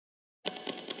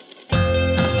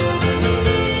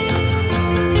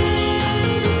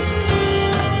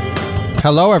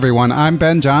Hello, everyone. I'm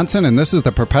Ben Johnson, and this is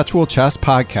the Perpetual Chess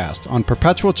Podcast. On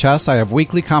Perpetual Chess, I have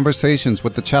weekly conversations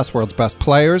with the chess world's best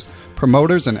players,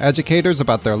 promoters, and educators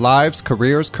about their lives,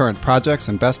 careers, current projects,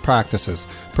 and best practices.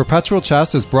 Perpetual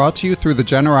Chess is brought to you through the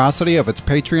generosity of its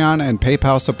Patreon and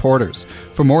PayPal supporters.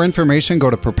 For more information, go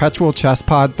to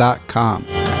perpetualchesspod.com.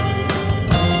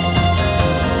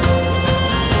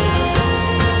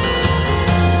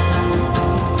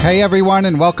 Hey everyone,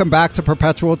 and welcome back to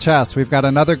Perpetual Chess. We've got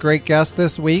another great guest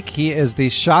this week. He is the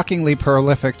shockingly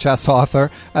prolific chess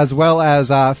author, as well as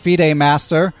FIDE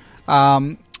master,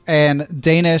 and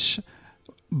Danish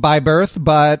by birth,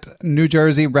 but New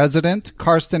Jersey resident,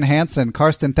 Carsten Hansen.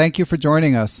 Carsten, thank you for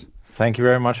joining us. Thank you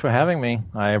very much for having me.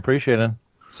 I appreciate it.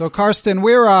 So Carsten,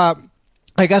 we're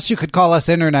I guess you could call us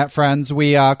internet friends.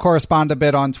 We correspond a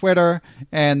bit on Twitter,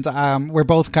 and we're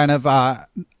both kind of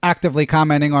actively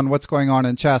commenting on what's going on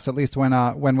in chess, at least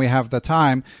when we have the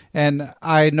time. And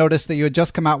I noticed that you had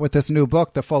just come out with this new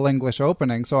book, The Full English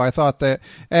Opening. So I thought that,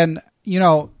 and you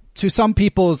know, to some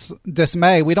people's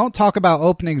dismay, we don't talk about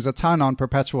openings a ton on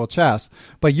Perpetual Chess,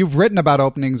 but you've written about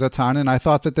openings a ton, and I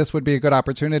thought that this would be a good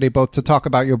opportunity both to talk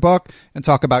about your book and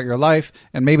talk about your life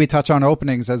and maybe touch on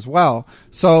openings as well.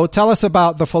 So tell us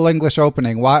about the Full English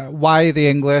Opening. Why the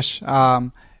English,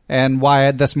 and why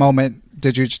at this moment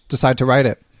did you decide to write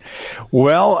it?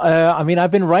 Well, I mean,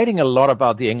 I've been writing a lot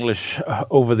about the English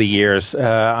over the years.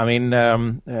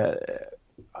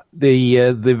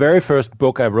 The very first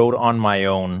book I wrote on my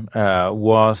own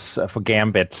was for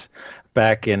Gambit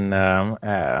back in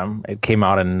it came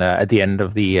out in at the end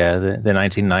of the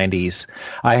 1990s.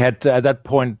 I had at that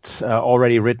point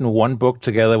already written one book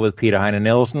together with Peter Heine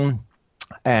Nielsen,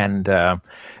 and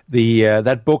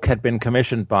that book had been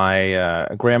commissioned by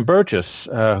Graham Burgess,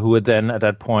 who had then at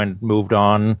that point moved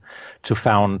on to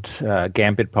found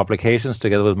Gambit Publications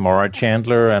together with Maura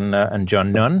Chandler and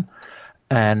John Nunn.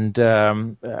 And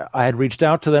I had reached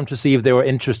out to them to see if they were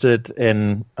interested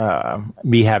in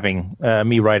me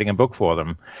writing a book for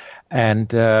them.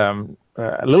 And a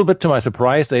little bit to my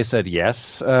surprise, they said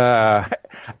yes.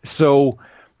 So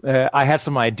I had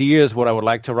some ideas what I would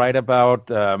like to write about.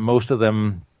 Most of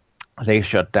them they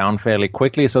shut down fairly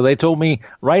quickly. So they told me,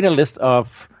 write a list of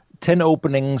 10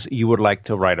 openings you would like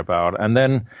to write about. And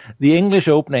then the English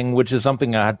opening, which is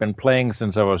something I had been playing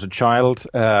since I was a child,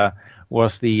 was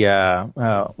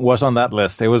on that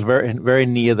list. It was very, very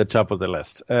near the top of the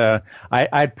list.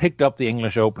 I'd picked up the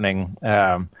English opening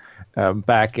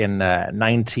back in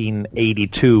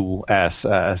 1982 as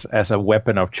a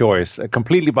weapon of choice,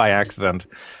 completely by accident,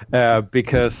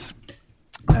 because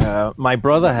my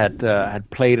brother had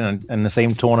played in the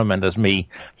same tournament as me.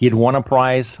 He had won a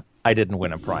prize. I didn't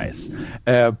win a prize.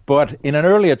 But in an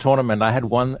earlier tournament, I had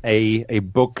won a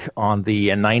book on the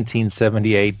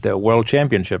 1978 World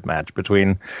Championship match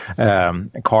between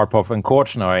Karpov and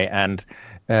Korchnoi. And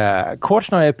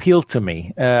Korchnoi appealed to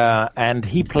me, and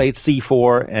he played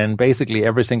c4 in basically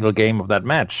every single game of that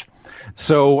match.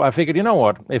 So I figured, you know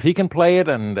what, if he can play it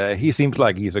and he seems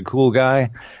like he's a cool guy,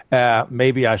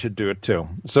 maybe I should do it too.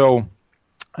 So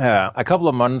a couple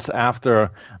of months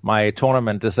after my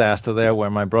tournament disaster there, where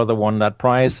my brother won that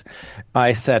prize,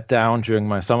 I sat down during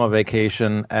my summer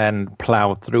vacation and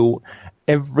plowed through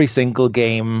every single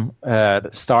game,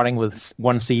 starting with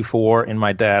 1c4 in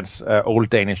my dad's old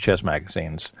Danish chess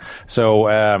magazines. So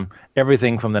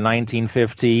everything from the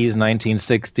 1950s,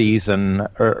 1960s, and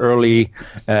early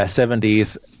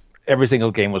 70s, every single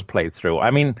game was played through.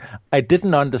 I mean, I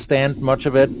didn't understand much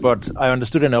of it, but I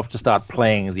understood enough to start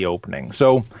playing the opening.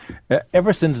 So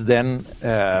ever since then,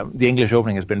 the English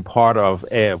opening has been part of,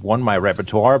 my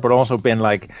repertoire, but also been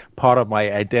like part of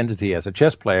my identity as a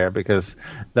chess player, because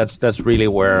that's really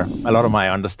where a lot of my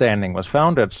understanding was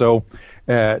founded. So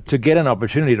to get an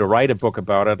opportunity to write a book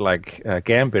about it, like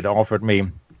Gambit offered me,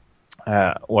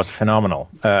 was phenomenal.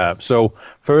 So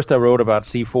first I wrote about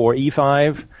c4,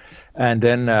 e5, and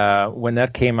then when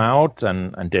that came out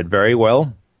and did very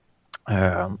well,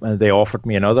 they offered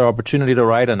me another opportunity to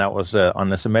write, and that was on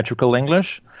the symmetrical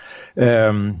English.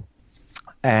 And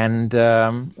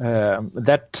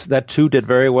that too did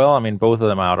very well. I mean, both of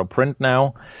them are out of print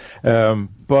now.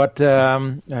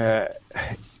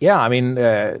 Yeah, I mean,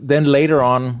 then later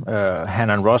on,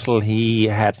 Hanan Russell, he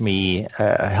had me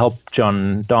help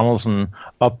John Donaldson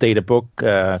update a book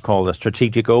called The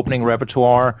Strategic Opening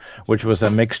Repertoire, which was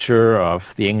a mixture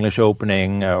of the English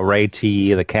opening,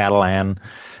 Ray-T, the Catalan,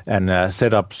 and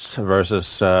setups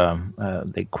versus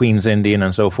the Queen's Indian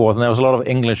and so forth. And there was a lot of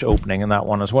English opening in that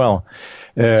one as well.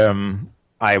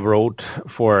 I wrote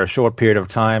for a short period of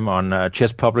time on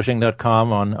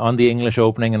chesspublishing.com on the English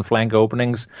opening and flank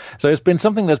openings. So it's been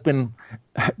something that's been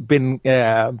been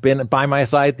by my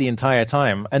side the entire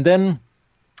time. And then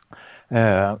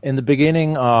in the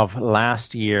beginning of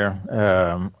last year,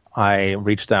 I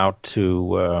reached out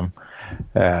to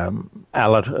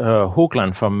Allard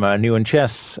Hoagland from New in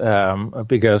Chess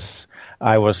because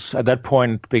I was at that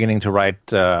point beginning to write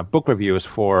book reviews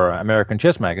for American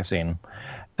Chess Magazine.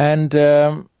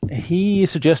 And he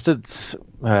suggested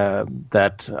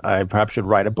that I perhaps should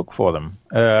write a book for them.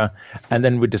 And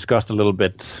then we discussed a little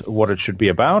bit what it should be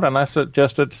about, and I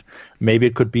suggested maybe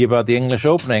it could be about the English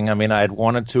Opening. I mean, I had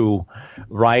wanted to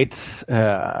write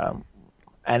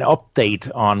an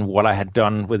update on what I had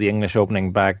done with the English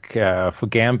Opening back for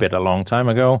Gambit a long time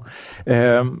ago.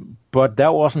 But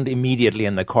that wasn't immediately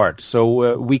in the cards.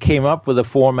 So we came up with a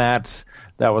format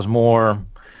that was more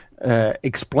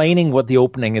explaining what the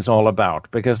opening is all about,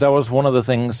 because that was one of the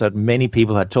things that many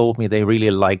people had told me they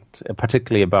really liked,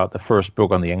 particularly about the first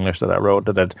book on the English that I wrote,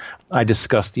 that I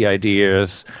discussed the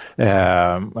ideas,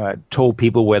 told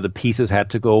people where the pieces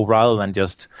had to go rather than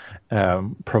just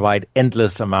provide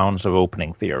endless amounts of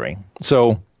opening theory.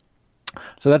 So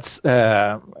that's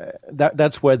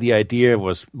that's where the idea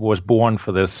was born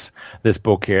for this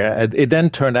book here. It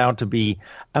then turned out to be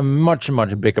a much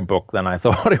bigger book than I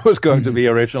thought it was going to be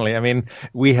originally. I mean,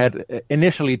 we had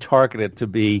initially targeted to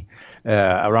be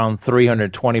around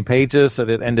 320 pages,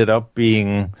 and it ended up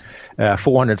being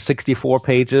 464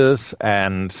 pages,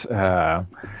 and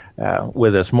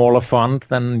with a smaller font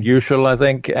than usual, I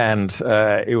think. And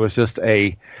it was just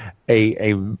a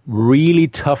really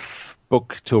tough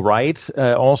book to write,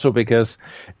 also because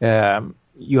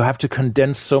you have to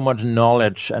condense so much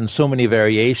knowledge and so many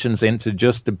variations into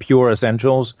just the pure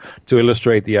essentials to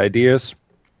illustrate the ideas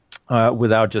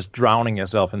without just drowning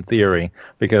yourself in theory,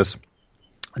 because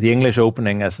the English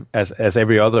Opening, as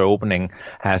every other opening,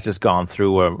 has just gone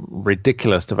through a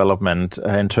ridiculous development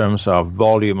in terms of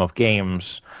volume of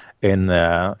games in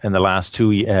the last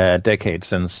 2 decades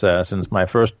since my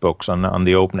first books on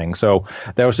the opening. So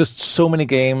there was just so many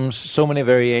games, so many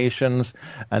variations,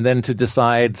 and then to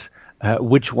decide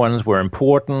which ones were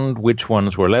important, which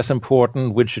ones were less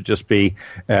important, which should just be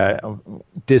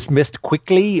dismissed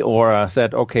quickly, or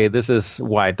said, okay, this is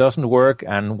why it doesn't work,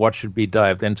 and what should be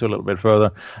dived into a little bit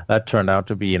further. That turned out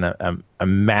to be a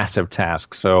massive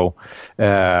task. So,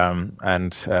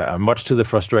 and much to the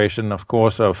frustration, of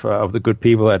course, of the good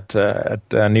people at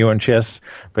New in Chess,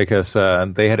 because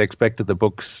they had expected the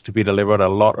books to be delivered a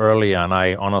lot earlier, and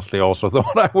I honestly also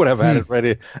thought I would have had it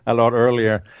ready a lot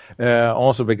earlier.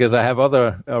 Also because I have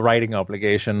other writing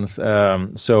obligations.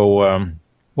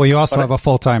 Well, you also have a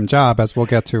full-time job, as we'll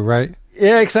get to, right?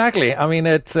 Yeah, exactly. I mean,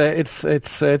 it's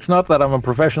not that I'm a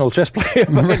professional chess player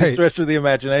by any stretch of the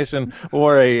imagination,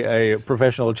 or a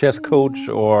professional chess coach,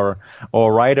 or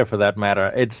writer for that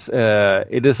matter.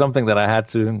 It is something that I had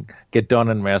to get done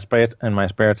in my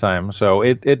spare time. So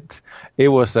it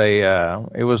was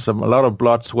a lot of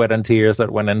blood, sweat, and tears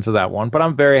that went into that one. But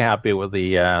I'm very happy with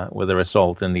the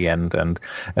result in the end. And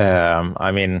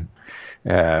I mean,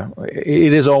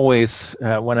 it is always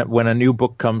when a new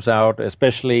book comes out,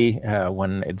 especially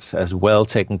when it's as well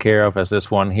taken care of as this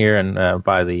one here, and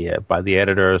by the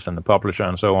editors and the publisher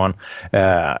and so on,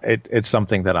 it's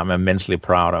something that I'm immensely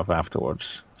proud of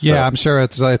afterwards. Yeah, so. I'm sure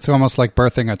it's almost like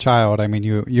birthing a child. I mean,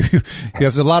 you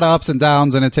have a lot of ups and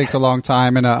downs, and it takes a long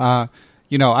time. And I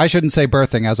shouldn't say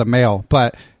birthing as a male,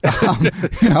 but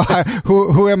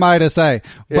who am I to say?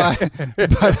 Yeah.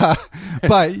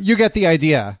 But you get the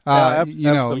idea.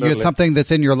 Absolutely. It's something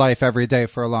that's in your life every day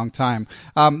for a long time.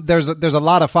 There's a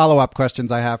lot of follow-up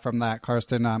questions I have from that,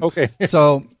 Carsten. Okay.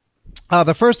 So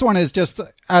the first one is just,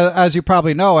 as you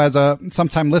probably know, as a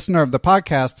sometime listener of the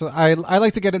podcast, I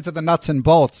like to get into the nuts and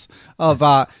bolts of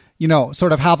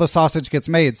sort of how the sausage gets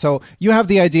made. So you have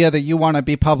the idea that you want to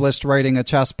be published writing a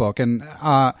chess book, and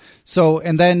so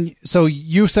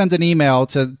you send an email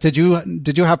to. Did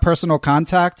you have personal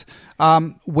contact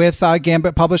with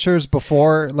Gambit publishers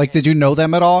before? Like, did you know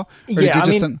them at all? Or yeah,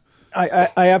 did you I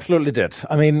absolutely did.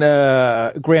 I mean,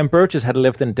 Graham Burgess had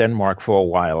lived in Denmark for a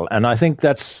while, and I think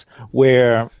that's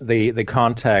where the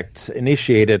contact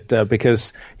initiated,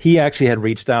 because he actually had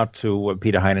reached out to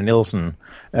Peter Heine Nielsen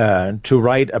to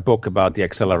write a book about the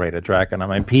accelerated dragon. I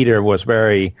mean, Peter was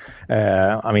very,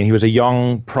 he was a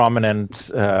young, prominent,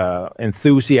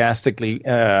 enthusiastically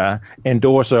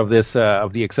endorser of this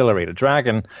of the accelerated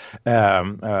dragon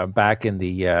back in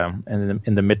the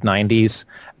mid '90s.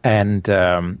 And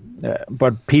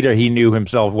but Peter, he knew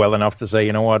himself well enough to say,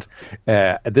 you know what,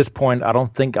 at this point, I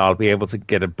don't think I'll be able to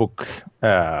get a book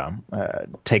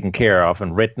taken care of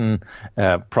and written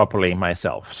properly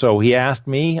myself. So he asked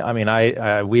me. I mean,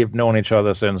 we have known each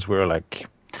other since we were like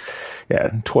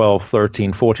 12,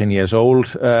 13, 14 years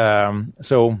old. And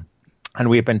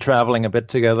we've been traveling a bit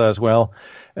together as well.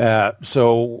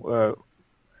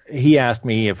 He asked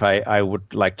me if I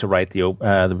would like to write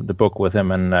the book with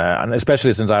him, and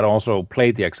especially since I'd also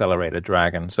played the Accelerated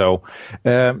Dragon. So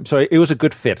it was a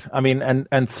good fit. I mean,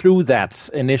 and through that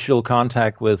initial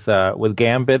contact with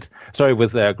Graham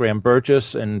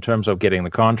Burgess in terms of getting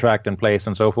the contract in place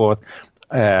and so forth,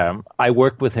 I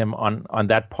worked with him on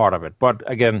that part of it. But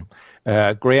again,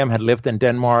 Graham had lived in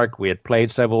Denmark. We had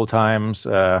played several times.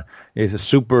 He's a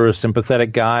super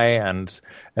sympathetic guy, and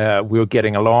we were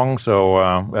getting along. So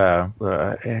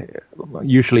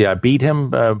usually I beat him,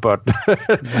 but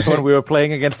when we were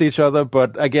playing against each other.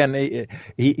 But again,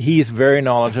 he's very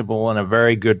knowledgeable and a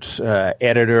very good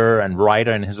editor and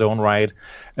writer in his own right.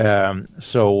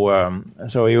 So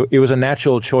it was a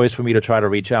natural choice for me to try to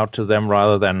reach out to them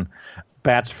rather than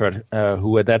Batsford,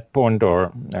 who at that point,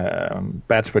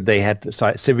 Batsford, they had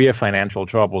severe financial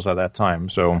troubles at that time.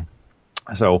 So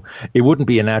it wouldn't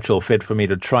be a natural fit for me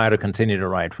to try to continue to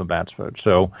write for Batsford.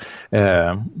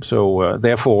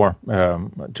 Therefore,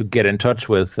 to get in touch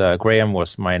with Graham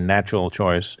was my natural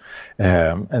choice.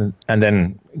 And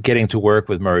then getting to work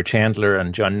with Murray Chandler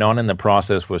and John Nunn in the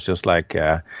process was just like,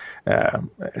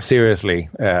 seriously,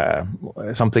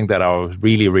 something that I was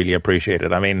really, really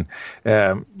appreciated. I mean,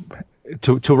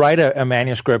 to write a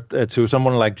manuscript to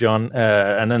someone like John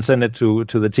and then send it to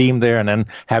the team there, and then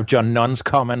have John Nunn's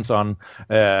comments on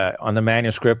the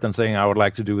manuscript and saying I would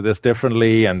like to do this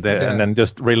differently, and then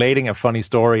just relating a funny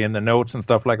story in the notes and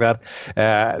stuff like that.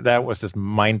 That was just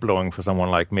mind blowing for someone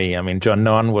like me. I mean, John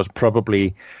Nunn was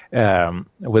probably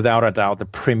without a doubt the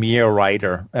premier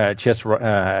writer, chess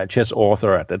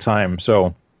author at the time.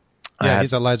 So. Yeah,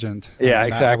 he's a legend. Yeah,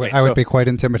 exactly. I would be quite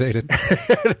intimidated.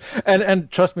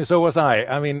 and trust me, so was I.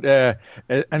 I mean,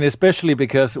 and especially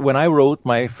because when I wrote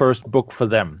my first book for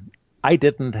them, I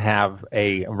didn't have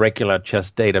a regular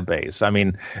chess database. I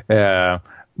mean,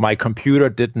 my computer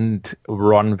didn't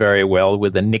run very well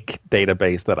with the Nick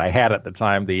database that I had at the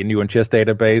time, the New and Chess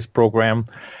database program.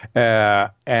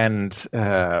 And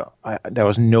there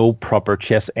was no proper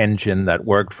chess engine that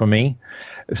worked for me.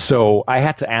 So I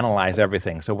had to analyze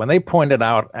everything. So when they pointed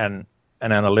out an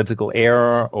analytical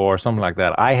error or something like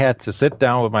that, I had to sit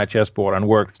down with my chessboard and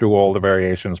work through all the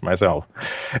variations myself.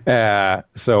 And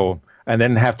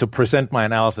then have to present my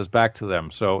analysis back to them.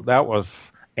 So that was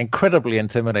incredibly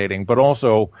intimidating, but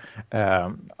also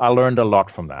I learned a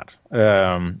lot from that.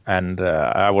 And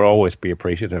I will always be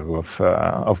appreciative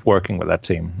of working with that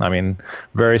team. I mean,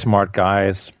 very smart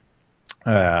guys.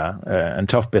 And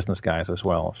tough business guys as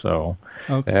well. So,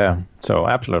 so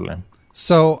absolutely.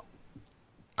 So,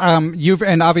 you've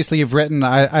written.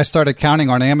 I started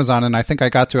counting on Amazon, and I think I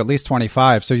got to at least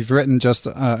 25. So you've written just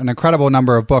an incredible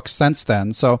number of books since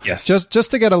then. So yes.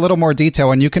 just to get a little more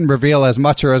detail, and you can reveal as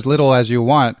much or as little as you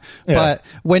want. Yeah. But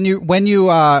when you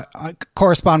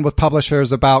correspond with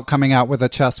publishers about coming out with a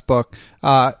chess book,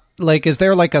 like, is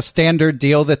there like a standard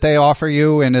deal that they offer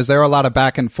you? And is there a lot of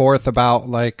back and forth about,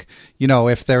 like, you know,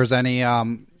 if there's any,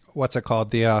 what's it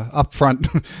called? The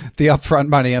upfront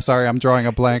money. Sorry, I'm drawing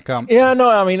a blank. Yeah,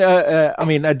 no, I mean,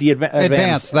 the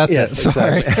advance. That's it.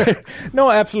 Sorry. Exactly.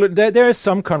 No, absolutely. There is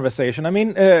some conversation. I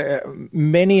mean,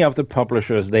 many of the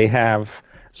publishers, they have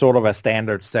sort of a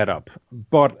standard setup,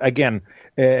 but again,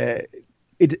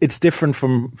 it's different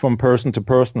from person to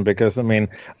person because, I mean,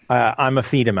 I'm a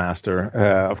FIDE master.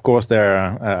 Of course, there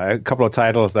are a couple of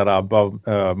titles that are above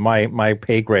my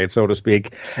pay grade, so to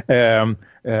speak,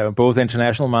 both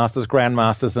international masters,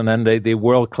 grandmasters, and then the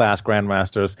world-class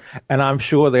grandmasters. And I'm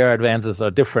sure their advances are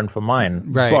different from mine.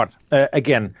 Right. But,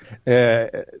 again,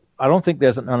 I don't think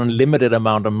there's an unlimited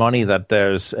amount of money that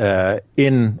there's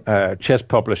in chess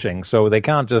publishing, so they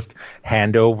can't just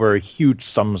hand over huge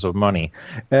sums of money.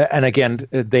 And again,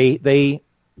 the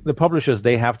publishers,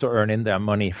 they have to earn in their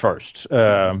money first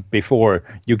before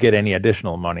you get any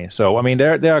additional money. So, I mean,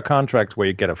 there are contracts where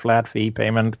you get a flat fee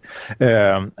payment,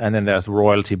 and then there's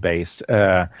royalty based,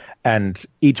 and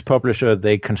each publisher,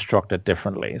 they construct it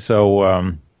differently.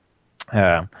 So.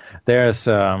 There's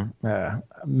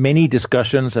many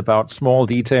discussions about small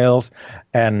details,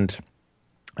 and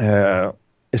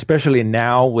especially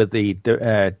now with the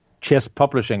chess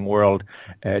publishing world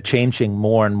changing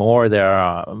more and more, there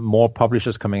are more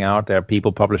publishers coming out. There are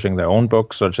people publishing their own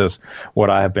books, such as what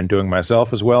I have been doing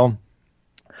myself as well.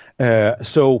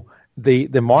 So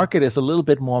the market is a little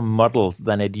bit more muddled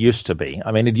than it used to be.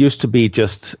 I mean, it used to be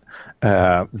just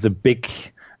the big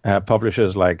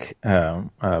publishers like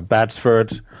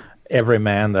Batsford, every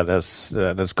man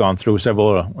that's gone through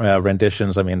several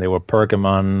renditions. I mean, there were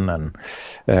Pergamon and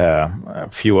a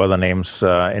few other names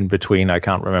in between. I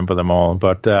can't remember them all,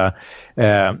 but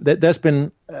there's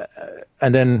been,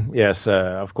 and then yes,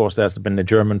 of course, there's been the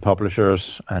German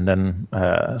publishers, and then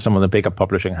some of the bigger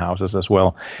publishing houses as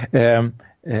well.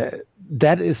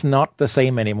 That is not the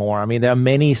same anymore. I mean, there are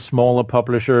many smaller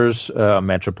publishers,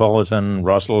 Metropolitan,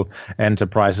 Russell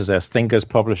Enterprises. There's Thinkers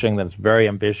Publishing that's very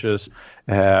ambitious.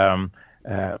 There's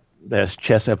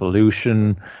Chess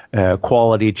Evolution,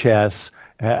 Quality Chess,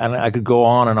 and I could go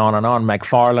on and on and on.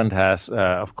 McFarland has,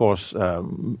 of course,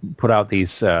 put out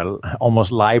these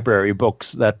almost library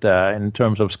books that, in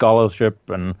terms of scholarship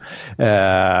and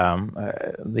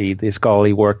the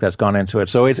scholarly work that's gone into it.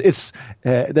 So it's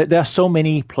there are so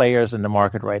many players in the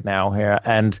market right now here,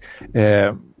 and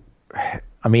I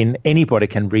mean, anybody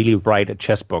can really write a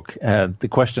chess book. The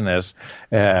question is,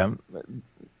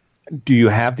 do you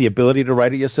have the ability to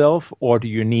write it yourself, or do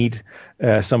you need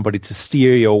somebody to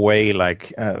steer your way,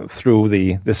 like through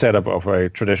the setup of a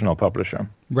traditional publisher?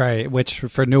 Right, which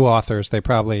for new authors, it's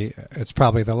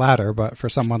probably the latter. But for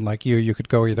someone like you could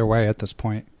go either way at this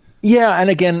point. Yeah, and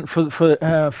again, for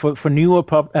newer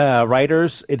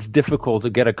writers, it's difficult to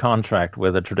get a contract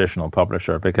with a traditional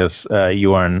publisher because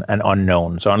you are an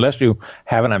unknown. So unless you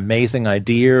have an amazing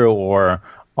idea or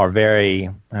are very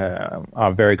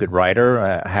good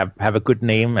writer, have a good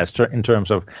name in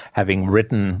terms of having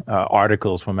written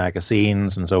articles for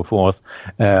magazines and so forth,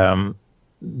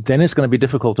 then it's going to be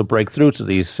difficult to break through to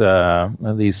these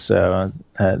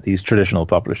traditional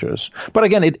publishers. But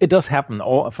again, it does happen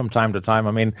from time to time.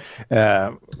 I mean,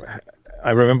 I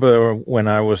remember when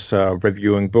I was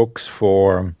reviewing books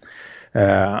for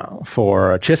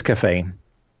Chess Cafe.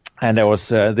 And there was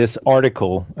this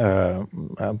article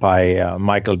by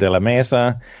Michael de la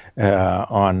Mesa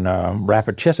on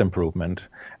rapid chess improvement.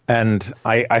 And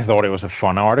I thought it was a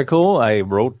fun article. I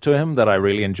wrote to him that I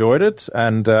really enjoyed it.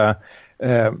 And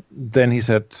then he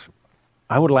said,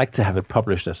 I would like to have it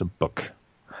published as a book.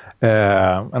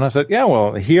 And I said, yeah,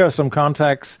 well, here are some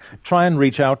contacts. Try and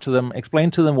reach out to them, explain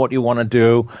to them what you want to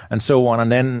do, and so on.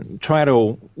 And then try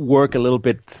to work a little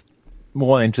bit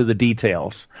more into the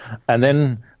details. And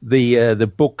then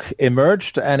the book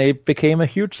emerged, and it became a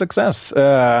huge success.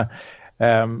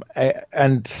 And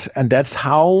that's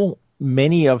how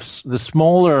many of the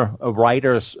smaller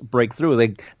writers break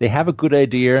through. They have a good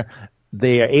idea.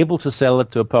 They are able to sell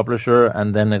it to a publisher,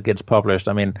 and then it gets published.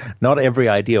 I mean, not every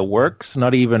idea works,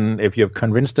 not even if you've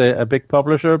convinced a big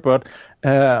publisher, but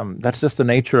that's just the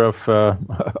nature of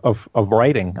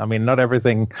writing. I mean, not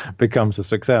everything becomes a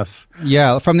success.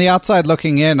 Yeah, from the outside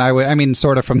looking in, I mean,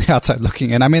 sort of from the outside looking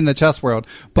in. I'm in the chess world,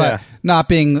 but not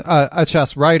being a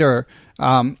chess writer,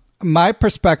 my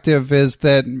perspective is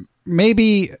that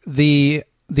maybe the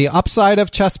upside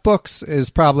of chess books is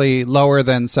probably lower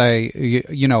than, say,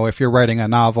 you know, if you're writing a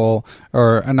novel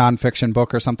or a nonfiction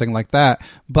book or something like that.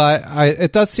 But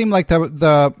it does seem like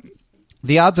the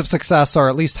odds of success are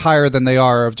at least higher than they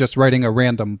are of just writing a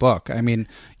random book. I mean,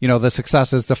 you know, the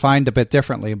success is defined a bit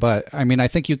differently, but I mean, I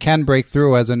think you can break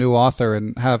through as a new author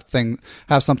and have something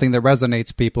that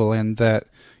resonates people and that,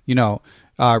 you know,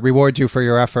 reward you for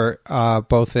your effort,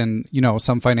 both in, you know,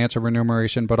 some financial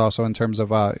remuneration, but also in terms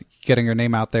of getting your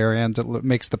name out there, and it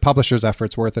makes the publisher's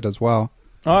efforts worth it as well.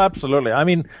 Oh, absolutely. I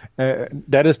mean,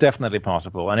 that is definitely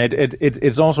possible, and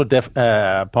it's also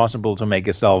possible to make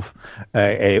yourself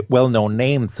a well-known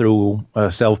name through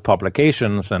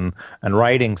self-publications and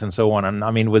writings and so on. And I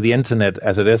mean, with the internet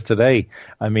as it is today,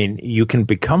 I mean, you can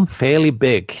become fairly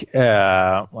big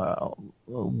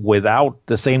without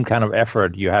the same kind of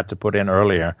effort you had to put in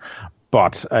earlier.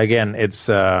 But again, it's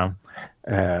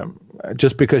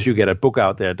just because you get a book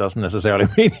out there doesn't necessarily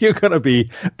mean you're going to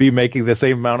be making the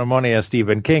same amount of money as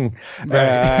Stephen King.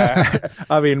 Right.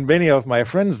 I mean, many of my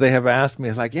friends, they have asked me,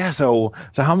 it's like, yeah, so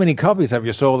how many copies have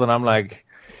you sold? And I'm like,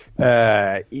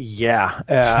 it's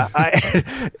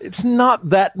not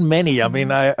that many. I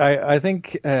mean, I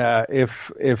think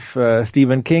if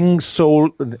Stephen King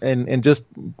sold in just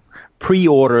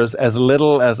pre-orders as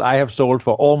little as I have sold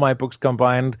for all my books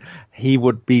combined, he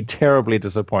would be terribly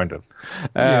disappointed.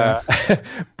 But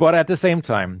at the same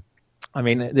time, I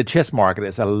mean, the chess market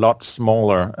is a lot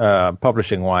smaller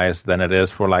publishing-wise than it is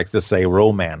for, like, just say,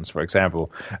 romance, for example.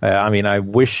 I mean, I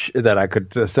wish that I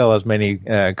could sell as many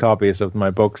copies of my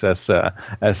books as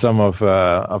some of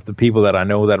the people that I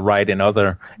know that write in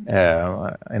other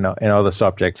in other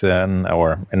subjects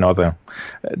or in other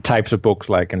types of books,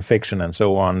 like in fiction and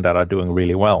so on, that are doing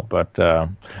really well. But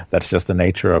that's just the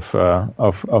nature of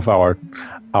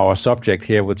our subject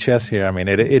here with chess here. I mean,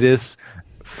 it is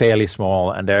fairly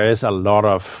small, and there is a lot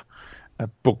of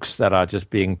books that are just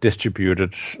being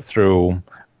distributed through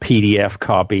PDF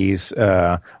copies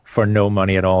for no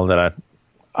money at all that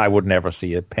I would never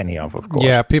see a penny of course.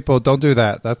 Yeah, people don't do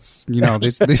that. That's,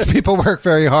 these people work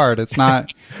very hard. It's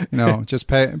not, just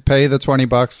pay the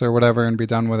 $20 or whatever and be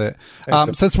done with it.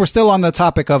 Since we're still on the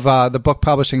topic of the book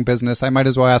publishing business, I might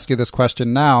as well ask you this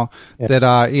question now that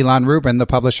Elon Rubin, the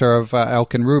publisher of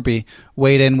Elk and Ruby,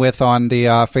 weighed in with on the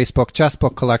Facebook Chess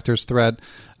Book Collectors thread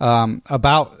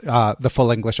about the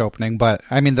full English opening. But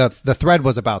I mean, the thread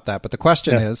was about that. But the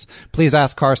question is, please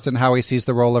ask Carsten how he sees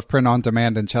the role of print on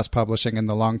demand in chess publishing in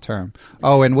the long term.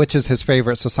 Oh, and which is his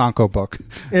favorite Sasanko book.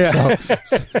 Yeah.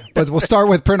 But we'll start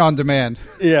with print on demand.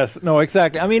 Yes, no,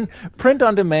 exactly. I mean, print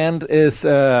on demand is,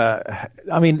 there's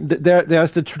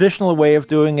the traditional way of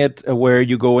doing it where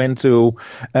you go into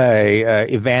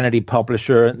a vanity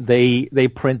publisher, they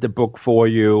print the book for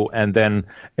you, and then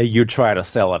you try to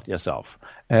sell it yourself.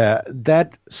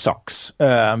 That sucks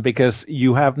because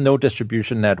you have no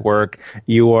distribution network.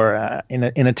 You are in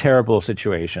a terrible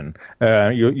situation.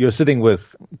 You're sitting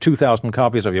with 2,000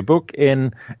 copies of your book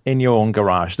in your own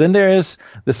garage. Then there is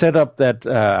the setup that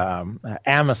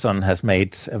Amazon has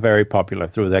made very popular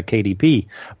through their KDP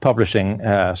publishing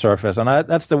service, and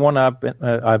that's the one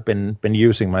I've been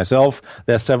using myself.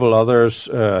 There's several others: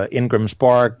 Ingram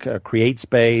Spark,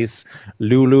 CreateSpace,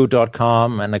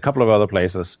 Lulu.com, and a couple of other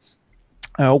places.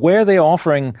 Where they're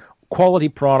offering quality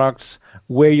products,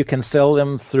 where you can sell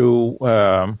them through,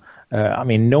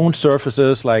 known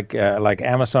surfaces like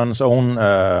Amazon's own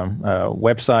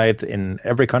website in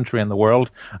every country in the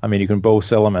world. I mean, you can both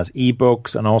sell them as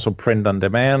ebooks and also print on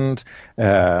demand.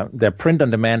 Their print on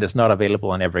demand is not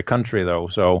available in every country, though.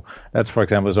 So that's, for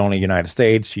example, is only United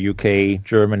States, UK,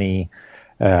 Germany,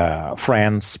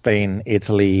 France, Spain,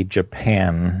 Italy,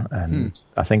 Japan, and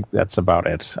I think that's about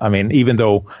it. I mean, even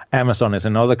though Amazon is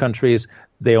in other countries,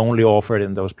 they only offer it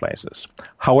in those places.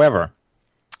 However,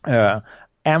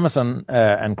 Amazon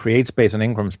and CreateSpace and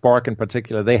Ingram Spark in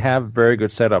particular, they have very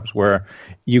good setups where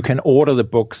you can order the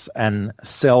books and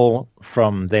sell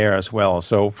from there as well.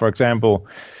 So, for example,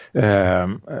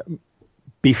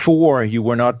 before you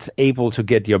were not able to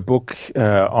get your book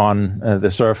on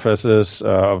the surfaces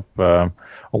of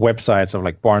websites of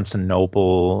like Barnes and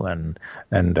Noble and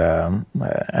other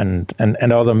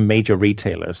major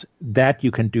retailers. That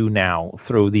you can do now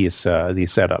through these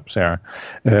setups here,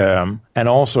 and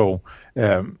also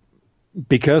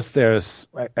because there's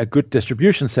a good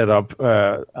distribution setup.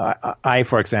 I,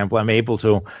 for example, am able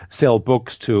to sell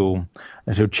books to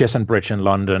Chess and Bridge in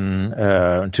London,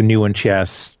 to New and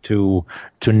Chess, to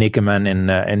Nickeman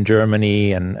in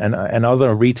Germany, and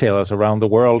other retailers around the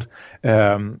world,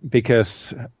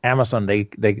 because Amazon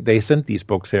they send these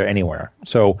books here anywhere.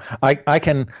 So I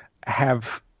can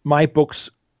have my books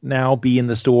now be in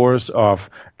the stores of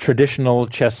traditional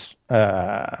chess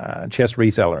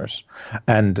resellers,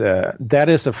 and that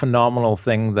is a phenomenal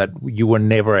thing that you were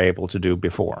never able to do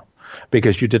before,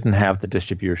 because you didn't have the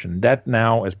distribution. That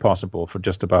now is possible for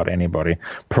just about anybody,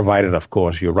 provided, of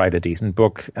course, you write a decent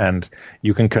book and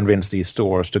you can convince these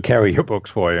stores to carry your books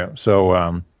for you.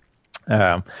 So,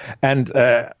 I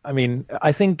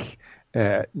think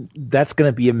that's going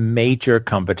to be a major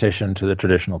competition to the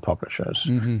traditional publishers,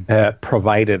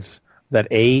 provided that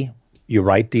A, you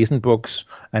write decent books,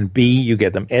 and B, you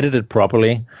get them edited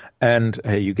properly, and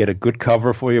you get a good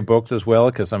cover for your books as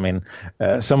well, because,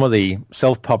 some of the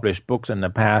self-published books in the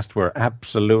past were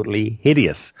absolutely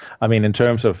hideous. I mean, in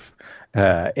terms of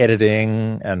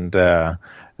editing and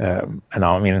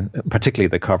particularly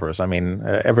the covers. I mean,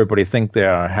 everybody think they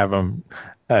have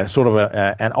sort of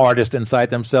an artist inside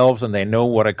themselves, and they know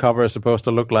what a cover is supposed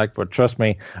to look like. But trust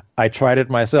me, I tried it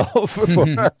myself for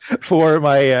the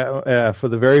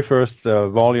very first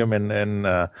volume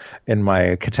in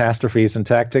my Catastrophes and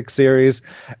Tactics series,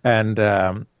 and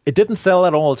it didn't sell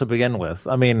at all to begin with.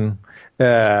 I mean,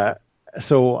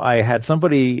 so I had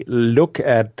somebody look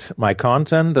at my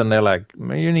content, and they're like,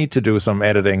 "You need to do some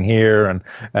editing here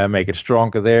and make it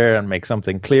stronger there, and make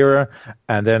something clearer,"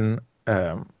 and then.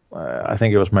 I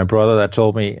think it was my brother that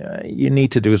told me, you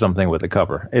need to do something with the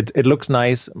cover. It looks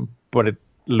nice, but it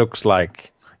looks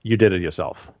like you did it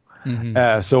yourself.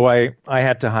 So I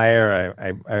had to hire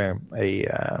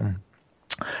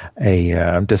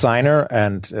a designer,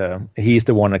 and he's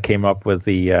the one that came up with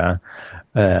the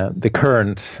the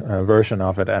current version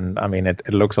of it, and I mean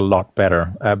it looks a lot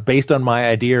better based on my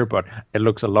idea, but it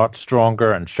looks a lot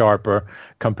stronger and sharper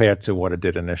compared to what it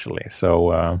did initially.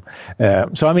 So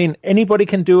I mean anybody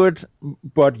can do it,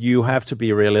 but you have to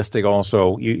be realistic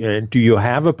also. Do you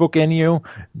have a book in you?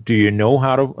 Do you know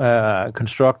how to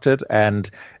construct it?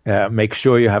 And make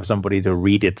sure you have somebody to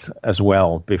read it as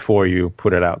well before you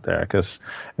put it out there, because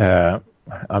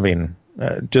I mean.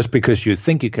 Just because you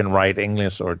think you can write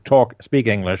English or speak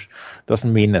English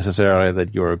doesn't mean necessarily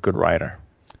that you're a good writer.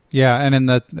 Yeah, and in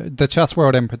the chess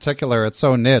world in particular, it's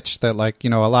so niche that, like, you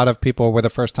know, a lot of people with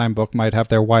a first-time book might have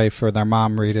their wife or their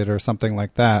mom read it or something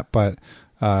like that, but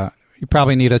you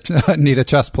probably need a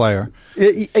chess player.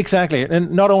 Exactly,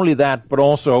 and not only that, but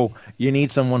also you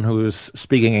need someone who's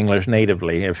speaking English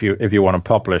natively if you want to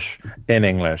publish in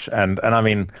English. And I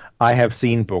mean, I have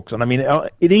seen books, and I mean,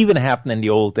 it even happened in the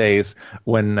old days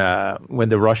when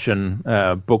the Russian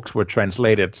books were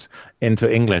translated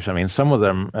into English. I mean, some of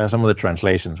the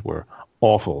translations were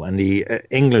awful, and the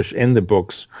English in the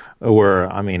books were,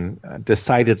 I mean,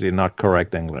 decidedly not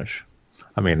correct English.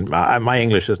 I mean, my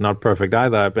English is not perfect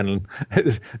either. I've been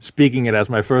speaking it as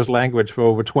my first language for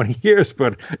over 20 years,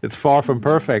 but it's far from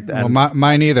perfect. And well,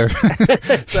 mine either.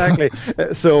 Exactly.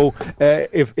 So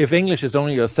if English is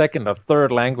only your second or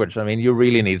third language, I mean, you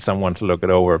really need someone to look it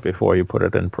over before you put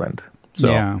it in print. So.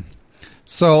 Yeah.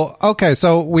 So, okay,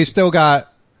 so we still got,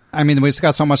 I mean, we've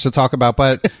got so much to talk about,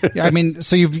 but I mean,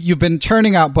 so you've been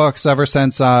churning out books ever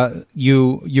since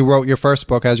you wrote your first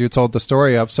book, as you told the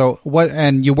story of. So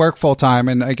and you work full time,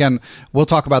 and again, we'll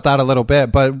talk about that a little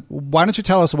bit. But why don't you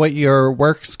tell us what your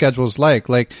work schedule is like?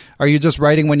 Like, are you just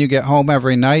writing when you get home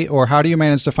every night, or how do you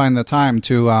manage to find the time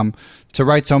to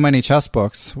write so many chess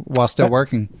books while still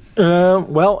working?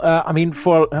 I mean,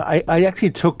 I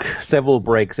actually took several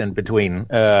breaks in between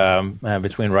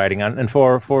writing, and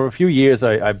for a few years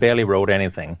I barely wrote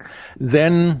anything.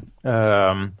 Then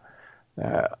I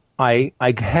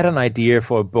had an idea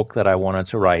for a book that I wanted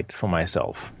to write for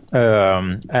myself,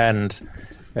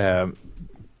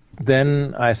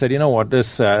 then I said, you know what,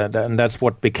 and that's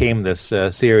what became this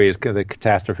series, the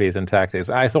Catastrophes and Tactics.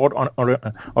 I thought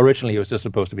originally it was just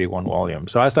supposed to be one volume.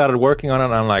 So I started working on it,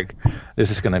 and I'm like, this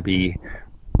is going to be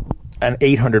an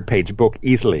 800-page book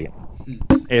easily.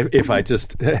 If I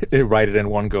just write it in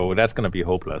one go, that's going to be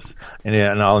hopeless.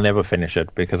 And I'll never finish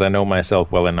it, because I know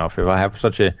myself well enough. If I have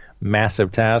such a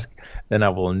massive task, then I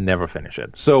will never finish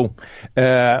it. So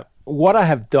what I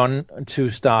have done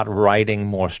to start writing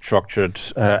more structured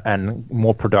and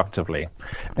more productively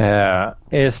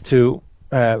is to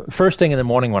first thing in the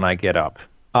morning when I get up,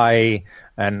 and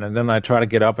then I try to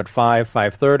get up at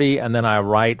 5:30, and then I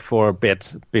write for a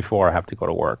bit before I have to go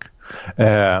to work.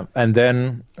 And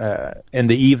then in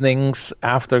the evenings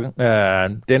after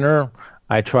dinner,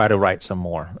 I try to write some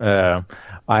more.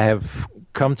 I have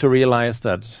come to realize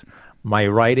that my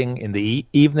writing in the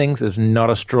evenings is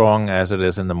not as strong as it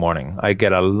is in the morning. I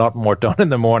get a lot more done in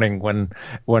the morning when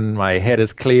my head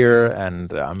is clear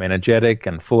and I'm energetic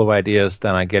and full of ideas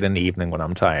than I get in the evening when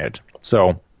I'm tired.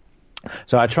 So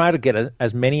I try to get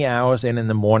as many hours in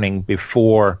the morning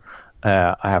before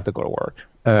I have to go to work.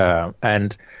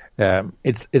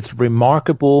 It's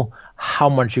remarkable how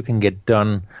much you can get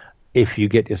done if you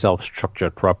get yourself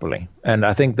structured properly. And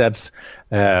I think that's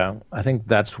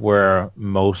where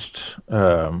most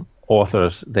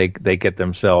authors they get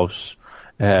themselves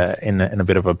in a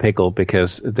bit of a pickle,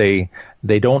 because they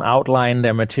don't outline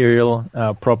their material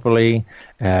properly.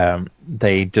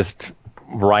 They just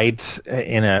write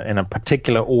in a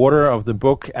particular order of the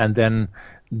book, and then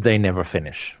they never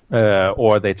finish,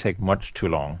 or they take much too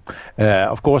long.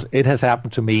 Of course, it has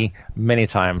happened to me many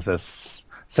times, as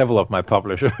several of my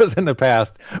publishers in the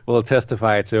past will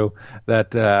testify to,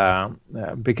 that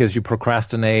because you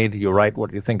procrastinate, you write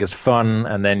what you think is fun,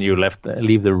 and then you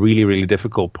leave the really, really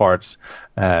difficult parts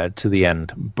to the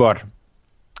end. But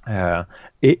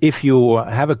if you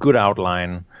have a good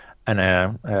outline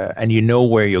and you know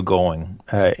where you're going,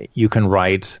 you can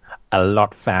write a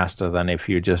lot faster than if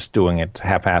you're just doing it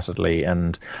haphazardly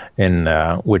and in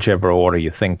whichever order you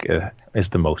think is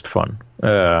the most fun.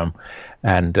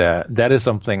 And that is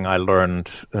something I learned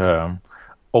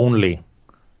only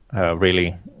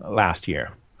really last year,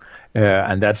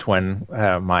 and that's when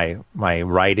my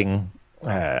writing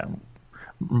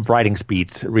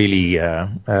speed really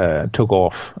took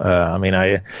off. I mean,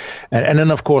 and then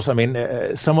of course, I mean,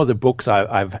 some of the books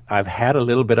I've had a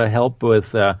little bit of help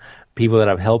with people that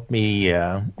have helped me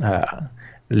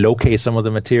locate some of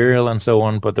the material and so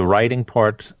on, but the writing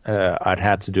part I'd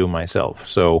had to do myself.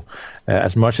 So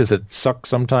as much as it sucks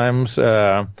sometimes,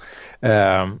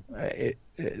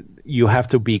 you have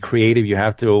to be creative. You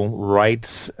have to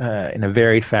write in a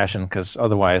varied fashion, because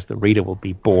otherwise the reader will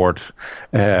be bored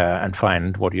and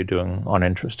find what you're doing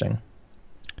uninteresting.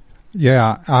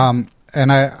 Yeah,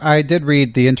 and I did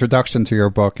read the introduction to your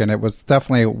book, and it was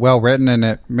definitely well written, and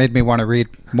it made me want to read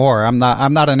more. I'm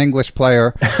not an English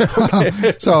player,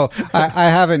 so I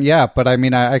haven't yet. But I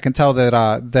mean, I can tell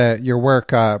that your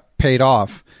work paid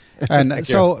off. And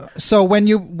so when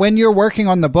you're working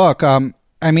on the book,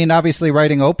 I mean, obviously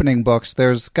writing opening books,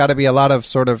 there's got to be a lot of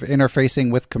sort of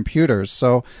interfacing with computers.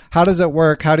 So how does it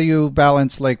work? How do you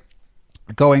balance like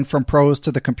going from prose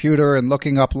to the computer and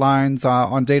looking up lines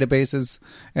on databases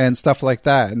and stuff like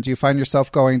that? And do you find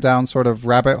yourself going down sort of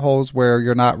rabbit holes where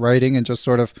you're not writing and just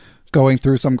sort of going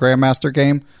through some Grandmaster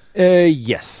game?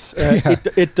 Yes,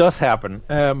 it does happen.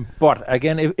 But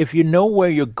again, if you know where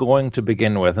you're going to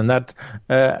begin with, and that,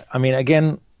 I mean,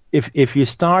 again, if you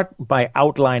start by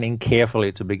outlining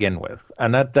carefully to begin with,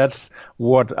 and that's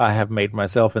what I have made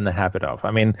myself in the habit of.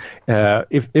 I mean,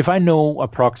 if I know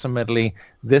approximately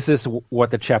this is what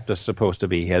the chapter is supposed to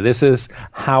be here, this is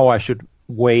how I should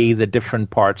weigh the different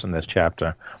parts in this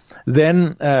chapter,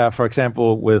 then, for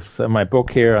example, with my book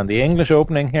here on the English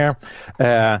opening here,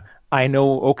 I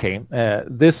know, okay,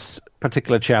 this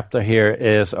particular chapter here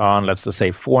is on, let's just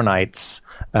say, 4 knights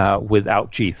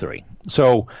without g3.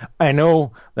 So I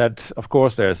know that, of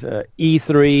course, there's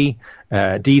E3,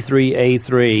 D3,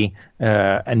 A3,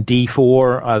 and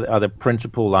D4 are the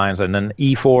principal lines, and then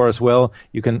E4 as well.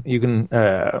 You can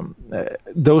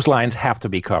those lines have to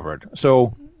be covered.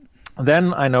 So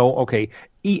then I know, okay,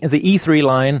 the E3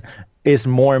 line is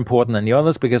more important than the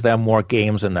others because there are more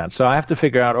games in that. So I have to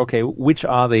figure out, okay, which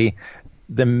are the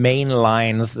main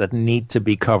lines that need to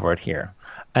be covered here,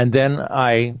 and then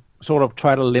I sort of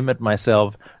try to limit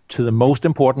myself to the most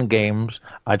important games.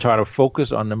 I try to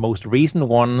focus on the most recent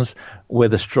ones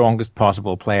with the strongest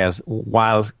possible players,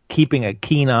 while keeping a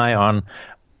keen eye on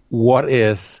what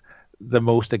is the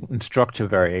most instructive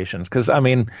variations. Because, I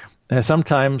mean,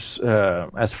 sometimes,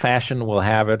 as fashion will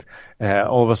have it,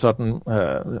 all of a sudden,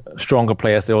 stronger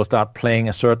players, they will start playing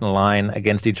a certain line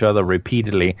against each other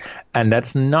repeatedly. And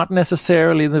that's not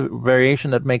necessarily the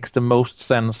variation that makes the most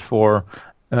sense for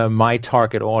my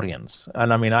target audience.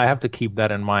 And I mean, I have to keep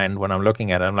that in mind when I'm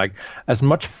looking at it. I'm like, as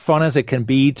much fun as it can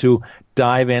be to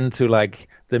dive into like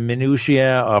the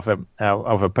minutiae of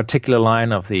a particular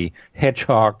line of the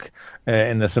hedgehog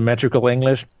in the symmetrical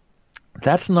English,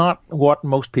 that's not what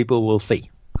most people will see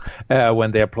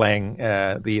when they're playing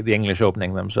the English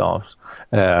opening themselves.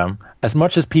 As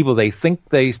much as people, they think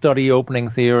they study opening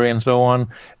theory and so on,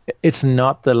 it's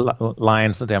not the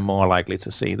lines that they're more likely to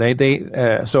see.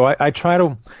 So I try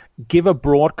to give a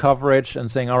broad coverage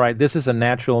and saying, all right, this is a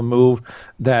natural move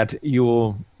that you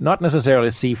will not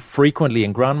necessarily see frequently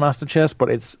in Grandmaster chess, but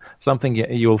it's something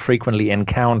you'll frequently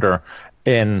encounter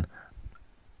in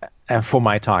for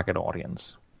my target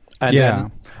audience.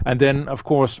 And then, of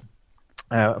course,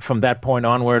 from that point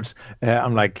onwards,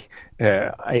 I'm like,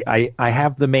 I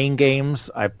have the main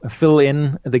games. I fill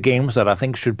in the games that I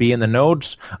think should be in the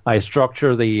notes. I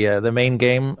structure the main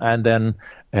game, and then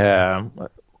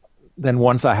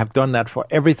once I have done that for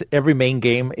every main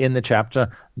game in the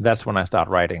chapter, that's when I start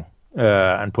writing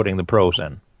and putting the prose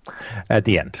in at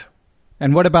the end.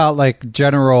 And what about like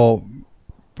general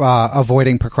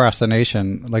avoiding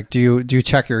procrastination? Like, do you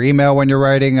check your email when you're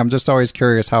writing? I'm just always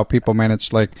curious how people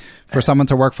manage, like, for someone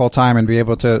to work full time and be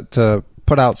able to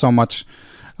put out so much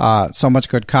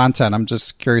good content. I'm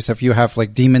just curious if you have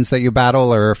like demons that you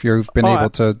battle, or if you've been able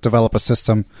to develop a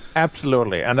system.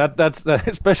 Absolutely, and that's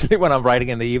especially when I'm writing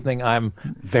in the evening, I'm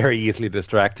very easily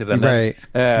distracted. And right.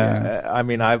 I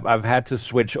mean, I've had to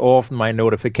switch off my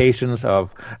notifications of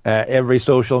every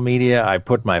social media. I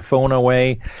put my phone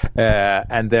away,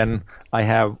 and then I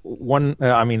have one.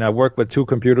 I mean, I work with 2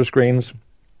 computer screens.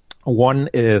 One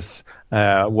is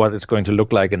what it's going to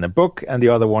look like in the book, and the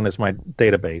other one is my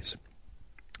database.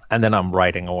 And then I'm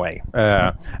writing away.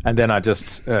 And then I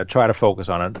just try to focus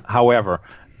on it. However,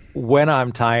 when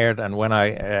I'm tired and when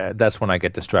that's when I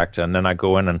get distracted. And then I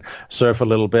go in and surf a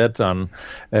little bit on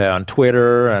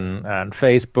Twitter and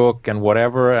Facebook and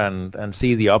whatever, and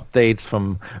see the updates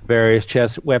from various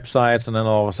chess websites. And then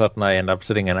all of a sudden I end up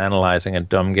sitting and analyzing a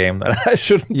dumb game that I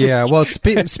shouldn't. Yeah, well,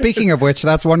 speaking of which,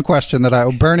 that's one question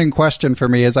burning question for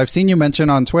me is, I've seen you mention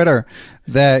on Twitter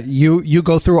that you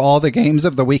go through all the games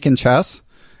of the week in chess.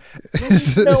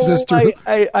 Is this true?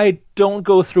 I don't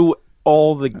go through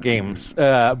all the games,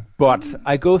 but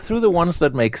I go through the ones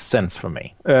that make sense for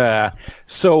me.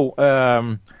 So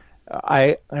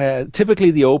I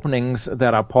typically the openings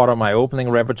that are part of my opening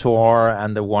repertoire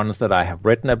and the ones that I have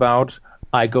written about,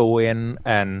 I go in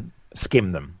and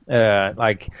skim them,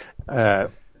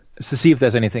 to see if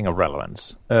there's anything of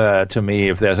relevance to me,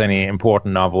 if there's any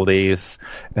important novelties,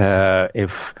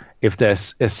 if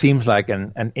it seems like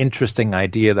an interesting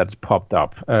idea that's popped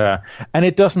up. And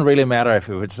it doesn't really matter if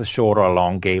it's a short or a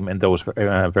long game in those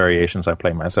variations I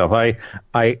play myself.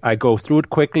 I go through it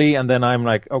quickly, and then I'm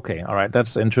like, okay, all right,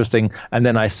 that's interesting. And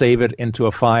then I save it into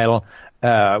a file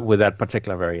with that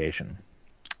particular variation.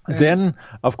 Then,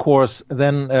 of course,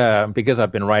 because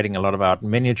I've been writing a lot about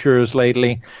miniatures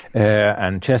lately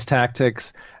and chess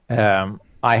tactics,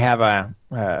 I have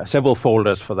several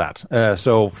folders for that.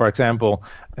 So, for example,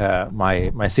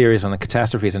 my series on the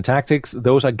catastrophes and tactics,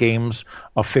 those are games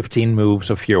of 15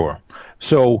 moves or fewer.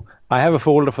 So I have a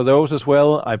folder for those as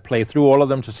well. I play through all of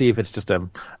them to see if it's just a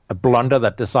blunder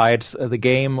that decides the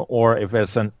game, or if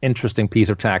it's an interesting piece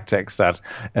of tactics that,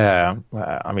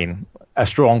 a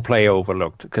strong play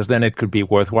overlooked, because then it could be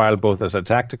worthwhile both as a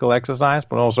tactical exercise,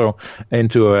 but also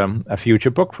into a future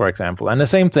book, for example. And the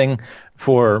same thing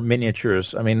for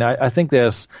miniatures. I mean, I think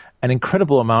there's an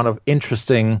incredible amount of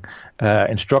interesting,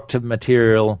 instructive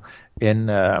material in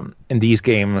these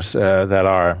games that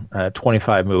are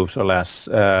 25 moves or less,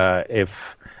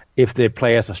 if the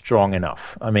players are strong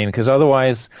enough. I mean, because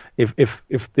otherwise,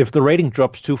 if the rating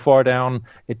drops too far down,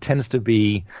 it tends to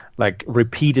be like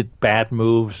repeated bad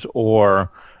moves or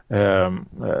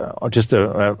just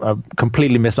a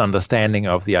completely misunderstanding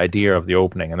of the idea of the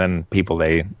opening, and then people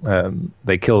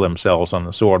they kill themselves on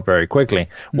the sword very quickly.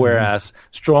 Mm-hmm. Whereas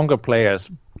stronger players,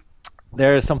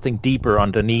 there is something deeper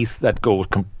underneath that goes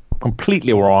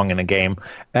completely wrong in a game,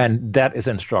 and that is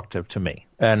instructive to me.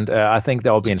 And I think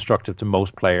that will be instructive to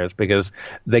most players, because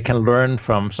they can learn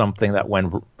from something that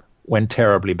went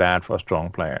terribly bad for a strong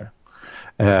player.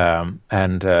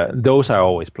 And those I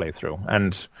always play through.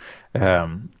 And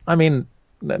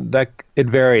that it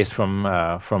varies from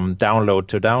download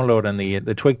to download and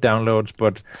the Twig downloads,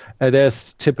 but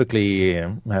there's typically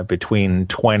between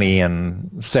 20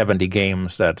 and 70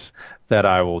 games that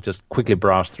I will just quickly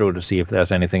browse through to see if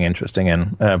there's anything interesting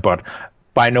in. But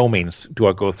by no means do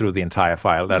I go through the entire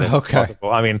file. That is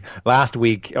possible. I mean, last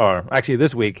week, or actually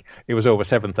this week, it was over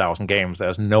 7,000 games.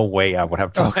 There's no way I would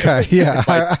have time. Okay, yeah,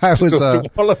 I was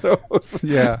all of those.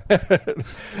 Yeah,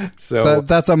 so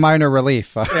that's a minor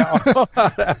relief. Yeah,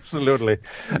 absolutely,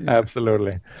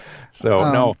 absolutely.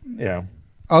 So no, yeah.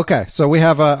 Okay, so we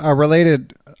have a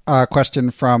related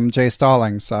question from Jay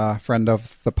Stallings, friend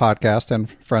of the podcast and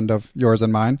friend of yours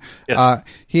and mine. Yes.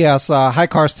 He asks, hi,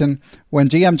 Carsten. When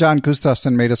GM John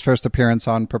Gustafsson made his first appearance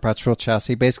on Perpetual Chess,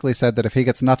 he basically said that if he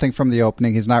gets nothing from the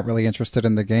opening, he's not really interested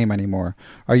in the game anymore.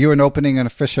 Are you an opening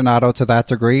aficionado to that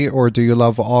degree, or do you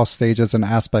love all stages and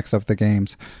aspects of the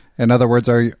games? In other words,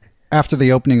 after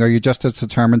the opening, are you just as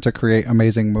determined to create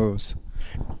amazing moves?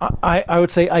 I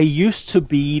would say I used to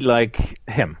be like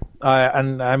him.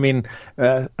 And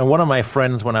one of my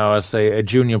friends, when I was a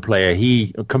junior player,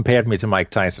 he compared me to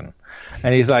Mike Tyson.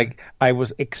 And he's like, I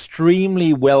was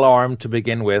extremely well-armed to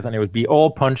begin with, and it would be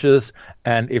all punches,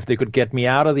 and if they could get me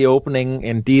out of the opening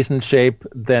in decent shape,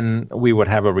 then we would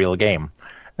have a real game.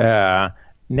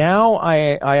 Now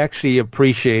I actually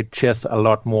appreciate chess a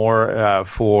lot more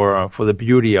for the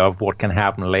beauty of what can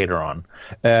happen later on.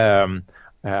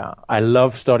 I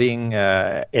love studying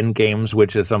end games,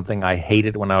 which is something I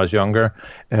hated when I was younger,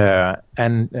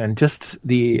 and just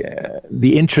the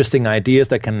interesting ideas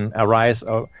that can arise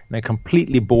in a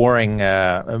completely boring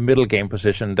middle game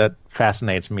position that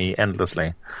fascinates me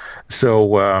endlessly.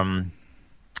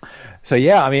 So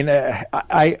yeah, I mean,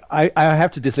 I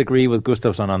have to disagree with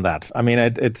Gustafsson on that. I mean,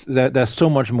 there's so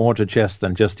much more to chess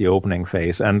than just the opening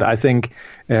phase, and I think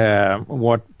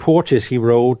what Portis he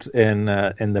wrote in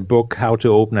the book How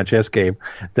to Open a Chess Game,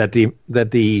 that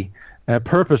the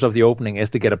purpose of the opening is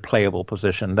to get a playable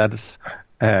position. That's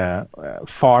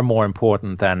far more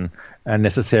important than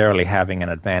necessarily having an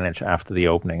advantage after the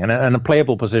opening, and a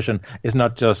playable position is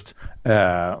not just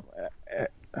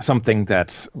something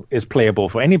that is playable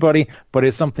for anybody, but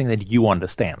it's something that you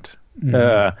understand.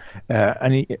 Mm-hmm.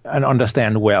 And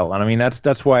understand well. And I mean,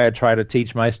 that's why I try to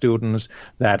teach my students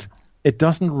that it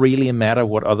doesn't really matter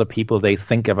what other people they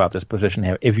think about this position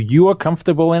here. If you are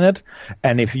comfortable in it,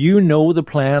 and if you know the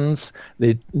plans,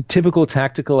 the typical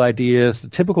tactical ideas, the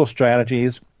typical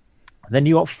strategies, then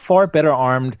you are far better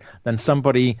armed than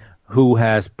somebody who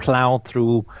has plowed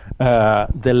through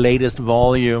the latest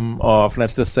volume of,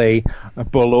 let's just say,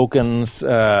 Bologan's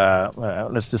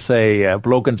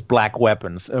Black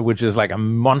Weapons, which is like a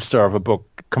monster of a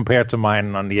book compared to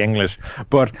mine on the English,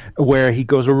 but where he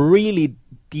goes really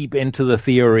deep into the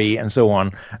theory and so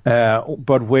on,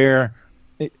 but where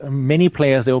many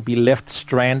players, they will be left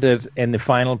stranded in the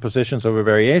final positions of a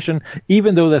variation,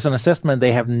 even though there's an assessment,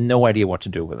 they have no idea what to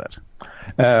do with it.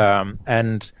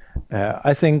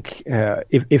 I think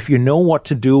if you know what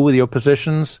to do with your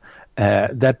positions,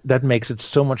 that makes it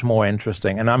so much more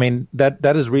interesting. And I mean, that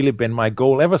has really been my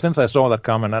goal ever since I saw that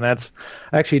comment. And that's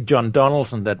actually John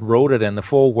Donaldson that wrote it in the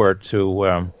foreword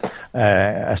to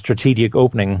a strategic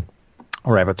opening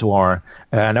repertoire.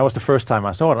 And that was the first time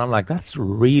I saw it. And I'm like, that's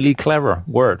really clever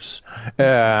words.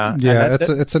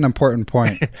 It's an important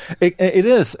point. It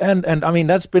is. And I mean,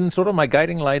 that's been sort of my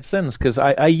guiding light since, because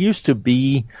I used to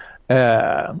be...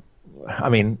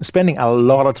 spending a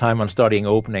lot of time on studying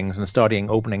openings and studying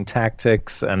opening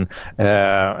tactics and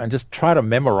just try to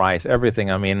memorize everything.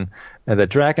 I mean, the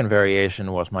dragon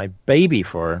variation was my baby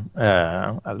for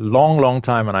a long, long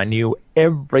time, and I knew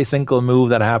every single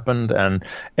move that happened and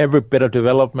every bit of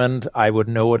development. I would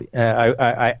know it.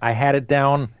 I had it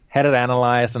down, had it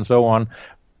analyzed, and so on.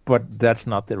 But that's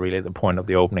not really the point of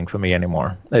the opening for me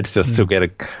anymore. It's just to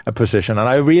get a position, and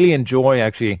I really enjoy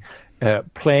actually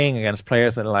playing against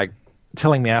players that are like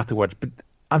telling me afterwards, but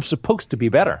I'm supposed to be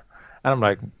better. And I'm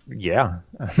like, yeah,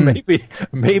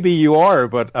 maybe you are,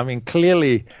 but I mean,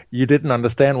 clearly you didn't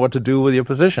understand what to do with your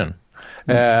position.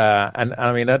 And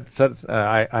I mean,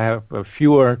 I have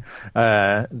fewer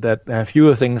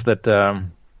things that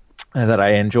I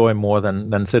enjoy more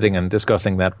than sitting and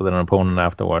discussing that with an opponent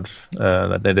afterwards,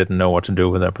 that they didn't know what to do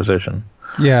with their position.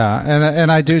 Yeah, and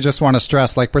I do just want to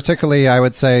stress, like, particularly I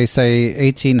would say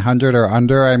 1800 or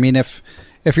under. I mean,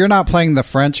 if you're not playing the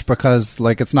French because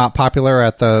like it's not popular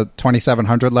at the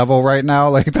 2700 level right now,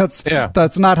 like that's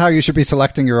not how you should be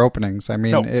selecting your openings. I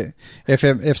mean, no.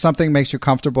 If something makes you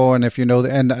comfortable, and if you know,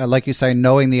 and like you say,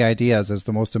 knowing the ideas is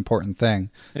the most important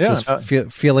thing. Yeah, just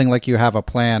feeling like you have a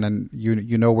plan and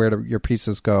you know where your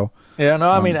pieces go. Yeah, no,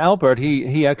 I mean, Albert,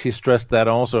 he actually stressed that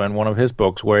also in one of his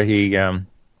books, where he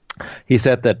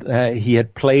said that he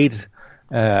had played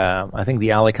I think the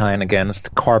Alekhine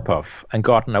against Karpov and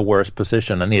gotten a worse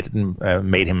position, and it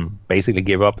made him basically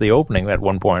give up the opening at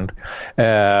one point.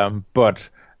 But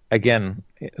again,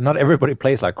 not everybody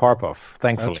plays like Karpov,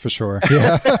 thankfully. That's for sure.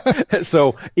 Yeah.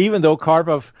 So even though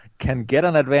Karpov can get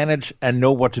an advantage and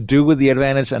know what to do with the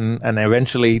advantage and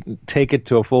eventually take it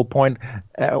to a full point,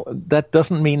 that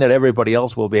doesn't mean that everybody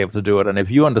else will be able to do it. And if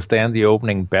you understand the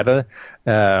opening better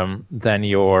than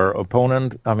your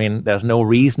opponent, I mean, there's no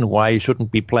reason why you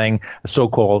shouldn't be playing a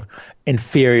so-called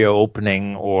inferior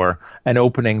opening or an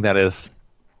opening that is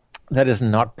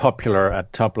not popular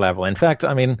at top level. In fact,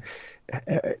 I mean,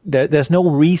 there's no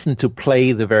reason to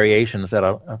play the variations that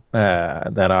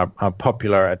are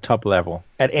popular at top level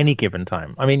at any given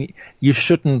time. I mean, you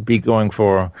shouldn't be going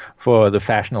for the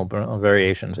fashionable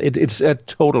variations. It's a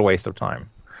total waste of time.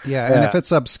 Yeah, and if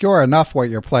it's obscure enough what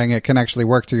you're playing, it can actually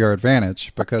work to your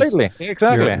advantage, because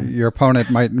exactly. Your opponent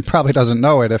probably doesn't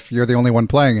know it if you're the only one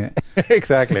playing it.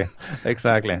 Exactly.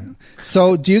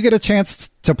 So, do you get a chance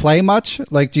to play much?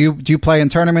 Like, do you play in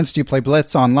tournaments? Do you play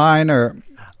Blitz online, or?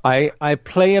 I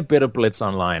play a bit of Blitz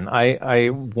online.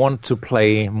 I want to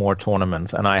play more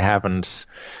tournaments, and I haven't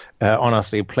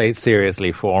honestly played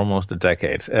seriously for almost a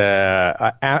decade.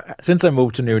 Since I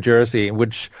moved to New Jersey,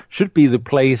 which should be the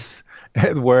place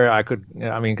where I could,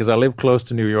 I mean, because I live close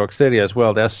to New York City as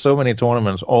well, there's so many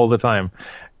tournaments all the time,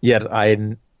 yet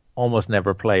I almost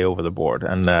never play over the board,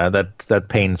 and that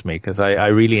pains me, because I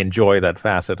really enjoy that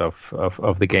facet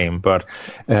of the game. But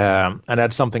and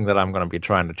that's something that I'm going to be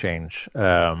trying to change.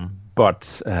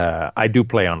 But I do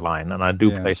play online, and I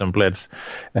do play some Blitz.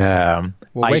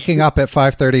 Waking up at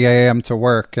 5:30 a.m. to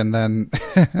work, and then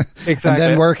exactly. and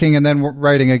then working, and then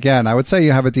writing again, I would say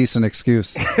you have a decent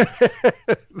excuse.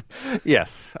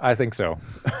 Yes, I think so.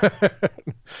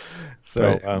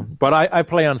 So, but I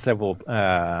play on several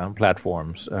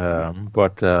platforms,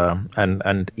 but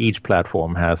and each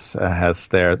platform has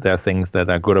their things that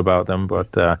are good about them.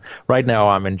 But right now,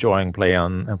 I'm enjoying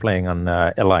playing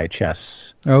on LI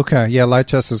Chess. Okay, yeah, light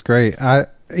chess is great.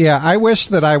 I wish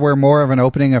that I were more of an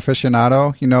opening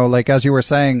aficionado. You know, like as you were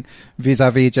saying,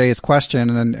 vis-a-vis Jay's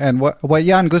question, and what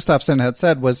Jan Gustafsson had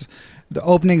said was the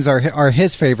openings are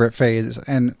his favorite phase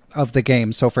and of the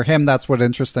game. So for him, that's what's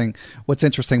interesting.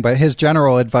 But his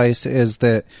general advice is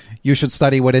that you should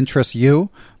study what interests you,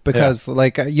 because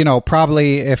like, you know,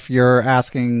 probably if you're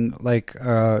asking, like,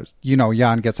 you know,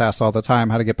 Jan gets asked all the time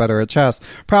how to get better at chess.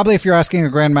 Probably if you're asking a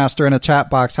grandmaster in a chat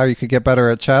box how you could get better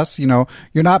at chess, you know,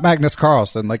 you're not Magnus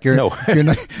Carlsen. Like you're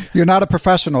not a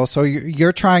professional. So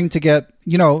you're trying to get,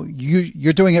 you know,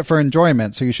 you're doing it for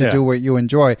enjoyment. So you should do what you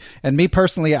enjoy. And me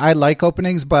personally, I like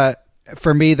openings, but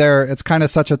for me, it's kind of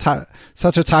such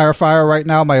a tire fire right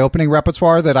now, my opening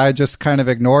repertoire, that I just kind of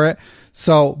ignore it.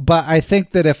 So, but I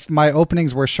think that if my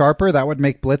openings were sharper, that would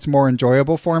make Blitz more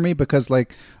enjoyable for me, because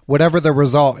like whatever the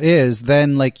result is,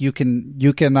 then like you can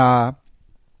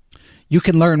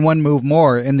learn one move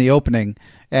more in the opening,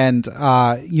 and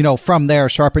from there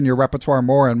sharpen your repertoire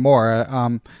more and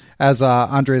more. As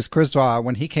Andres Kristoa,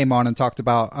 when he came on and talked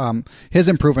about his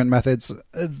improvement methods,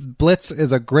 Blitz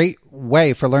is a great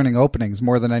way for learning openings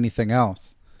more than anything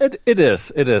else. It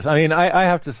is. I mean, I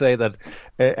have to say that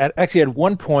at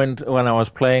one point when I was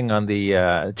playing on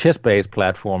the chess-based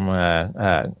platform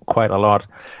quite a lot,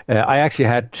 I actually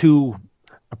had two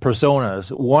personas.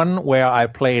 One where I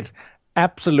played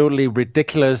absolutely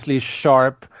ridiculously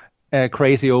sharp,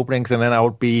 crazy openings, and then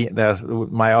there's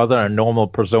my other normal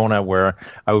persona where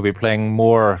I would be playing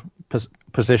more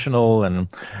positional and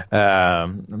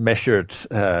measured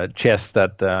chess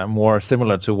that more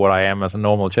similar to what I am as a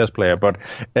normal chess player. But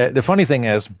the funny thing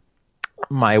is,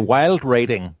 my wild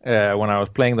rating when I was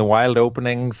playing the wild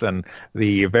openings and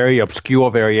the very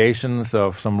obscure variations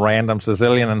of some random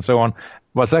Sicilian and so on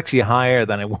was actually higher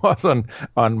than it was on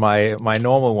my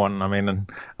normal one. I mean,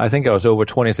 I think I was over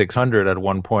 2,600 at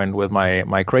one point with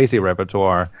my crazy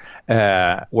repertoire,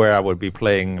 where I would be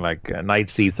playing like knight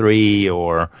c3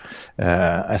 or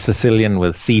a Sicilian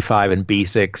with c5 and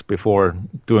b6 before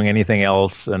doing anything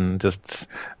else, and just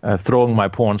throwing my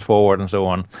pawns forward and so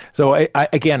on. So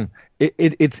again,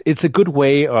 it's a good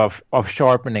way of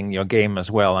sharpening your game as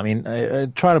well. I mean,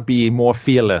 try to be more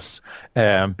fearless,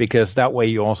 because that way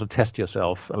you also test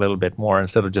yourself a little bit more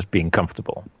instead of just being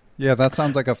comfortable. Yeah, that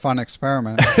sounds like a fun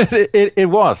experiment. It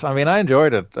was. I mean, I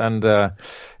enjoyed it, and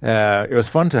it was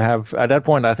fun to have. At that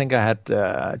point, I think I had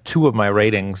two of my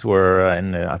ratings were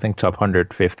in, I think, top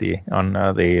 150 on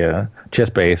the chess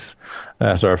base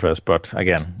surface. But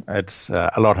again, it's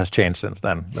a lot has changed since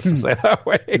then. Let's just say it that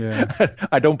way. Yeah.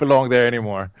 I don't belong there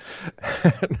anymore.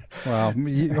 Well,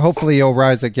 hopefully you'll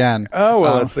rise again. Oh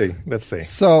well, let's see.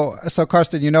 So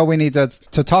Carsten, we need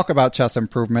to talk about chess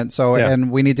improvement. So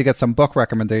and we need to get some book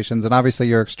recommendations. And obviously,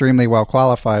 you're extremely well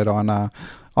qualified on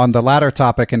the latter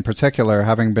topic in particular,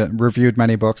 having been reviewed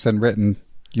many books and written,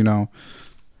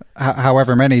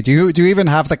 however many. Do you even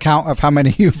have the count of how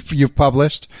many you've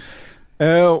published?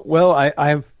 Well,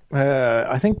 I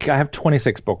think I have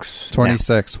 26 books.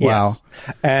 26, now. Wow. Yes.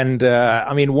 And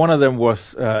I mean, one of them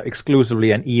was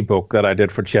exclusively an ebook that I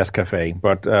did for Chess Cafe,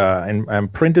 but in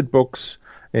printed books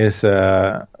is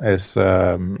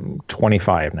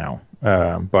 25 now.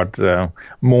 But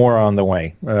more on the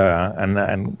way,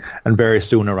 and very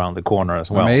soon around the corner as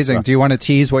well. Amazing. So, do you want to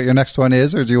tease what your next one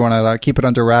is, or do you want to keep it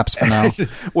under wraps for now?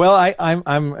 Well,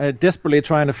 I'm desperately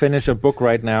trying to finish a book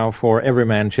right now for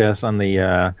Everyman Chess on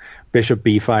the Bishop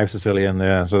B5 Sicilian.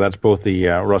 So that's both the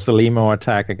Rossolimo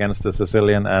attack against the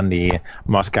Sicilian and the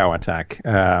Moscow attack.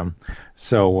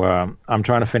 So I'm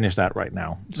trying to finish that right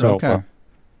now. So, okay.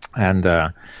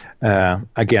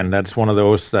 Again, that's one of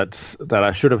those that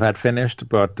I should have had finished,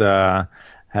 but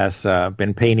has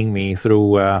been paining me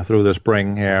through the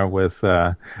spring here with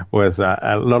a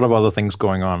lot of other things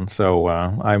going on. So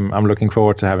I'm looking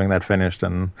forward to having that finished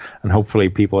and hopefully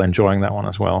people enjoying that one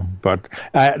as well. But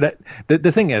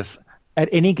the thing is, at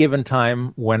any given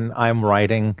time when I'm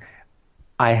writing,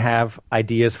 I have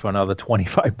ideas for another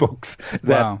 25 books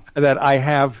that I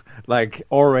have like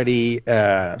already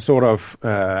sort of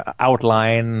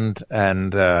outlined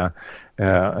and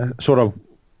sort of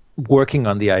working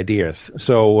on the ideas.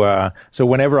 So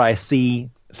whenever I see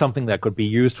something that could be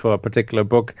used for a particular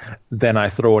book, then I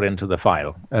throw it into the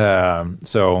file. And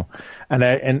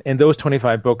in those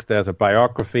 25 books, there's a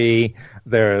biography,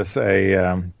 there's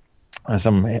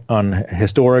some on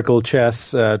historical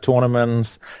chess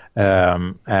tournaments,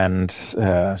 and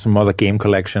some other game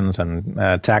collections and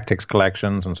tactics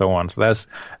collections and so on. So there's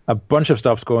a bunch of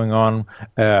stuff going on,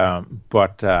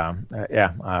 but I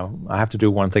have to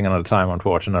do one thing at a time,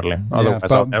 unfortunately.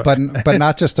 But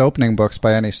not just opening books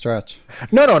by any stretch.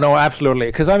 No, absolutely.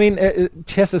 Because I mean,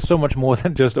 chess is so much more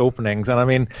than just openings. And I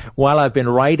mean, while I've been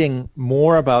writing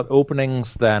more about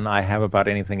openings than I have about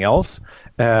anything else,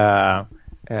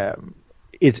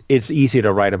 it's easy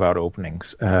to write about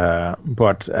openings,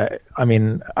 but I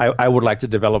mean, I would like to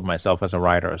develop myself as a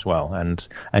writer as well, and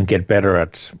get better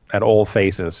at all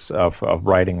phases of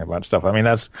writing about stuff. I mean,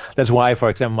 that's why, for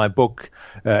example, my book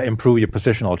 "Improve Your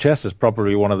Positional Chess" is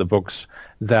probably one of the books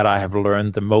that I have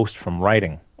learned the most from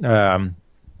writing,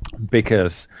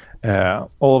 because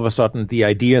all of a sudden the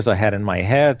ideas I had in my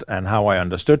head and how I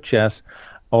understood chess,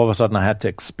 all of a sudden I had to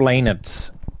explain it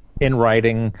in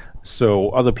writing so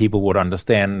other people would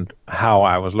understand how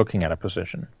I was looking at a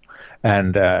position.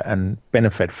 and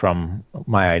benefit from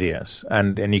my ideas.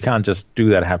 And you can't just do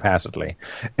that haphazardly.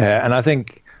 And I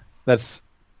think that's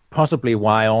possibly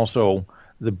why also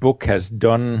the book has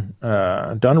done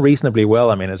reasonably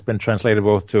well. I mean, it's been translated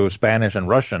both to Spanish and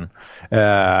Russian.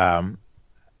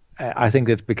 I think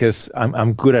it's because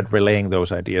I'm good at relaying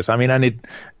those ideas. I mean, and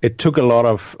it took a lot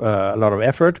of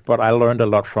effort, but I learned a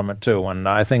lot from it too. And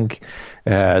I think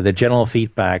the general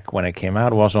feedback when it came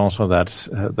out was also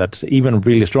that even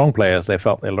really strong players, they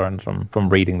felt they learned from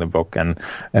reading the book. And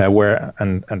I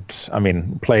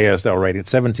mean, players that were rated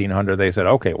 1700, they said,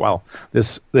 okay, well,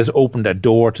 this opened a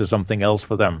door to something else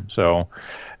for them. So.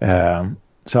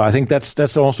 So I think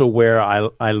that's also where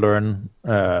I learn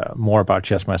more about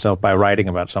chess myself, by writing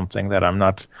about something that I'm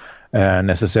not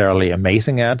necessarily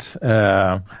amazing at,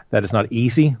 that is not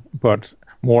easy, but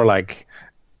more like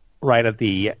right at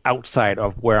the outside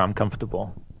of where I'm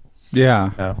comfortable.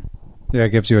 Yeah. Yeah, it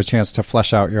gives you a chance to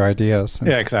flesh out your ideas.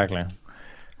 Yeah, exactly.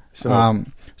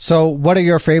 So what are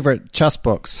your favorite chess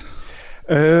books?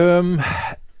 I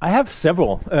have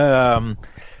several. One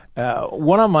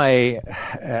of my...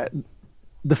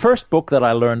 the first book that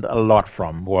I learned a lot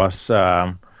from was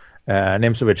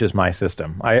Nimzovich's My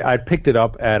System. I picked it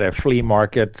up at a flea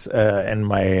market in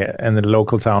the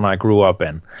local town I grew up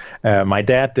in. My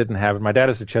dad didn't have it. My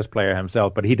dad is a chess player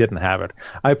himself, but he didn't have it.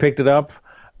 I picked it up.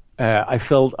 I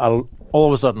felt all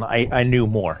of a sudden I knew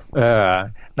more.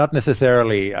 Not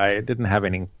necessarily, I didn't have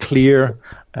any clear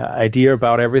idea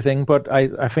about everything, but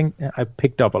I think I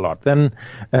picked up a lot. Then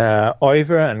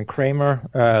Euwe and Kramer,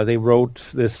 they wrote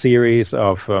this series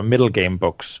of middle game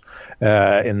books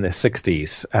in the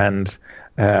 60s, and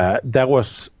that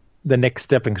was the next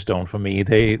stepping stone for me.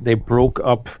 They broke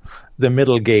up the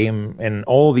middle game in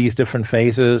all these different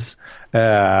phases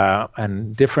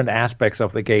and different aspects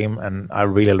of the game, and I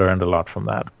really learned a lot from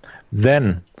that.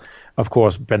 Then, of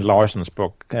course, Ben Larsen's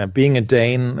book. Being a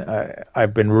Dane,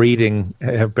 I've been reading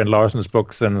Ben Larsen's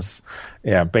book since,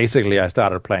 basically I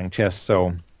started playing chess.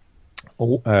 So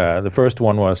the first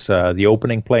one was The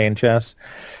Opening Play in Chess.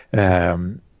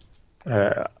 The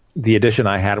edition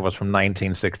I had was from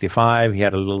 1965. He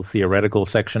had a little theoretical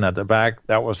section at the back.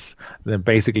 That was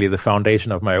basically the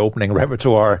foundation of my opening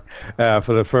repertoire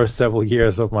for the first several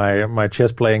years of my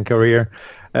chess playing career.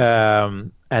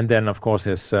 And then, of course,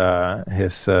 his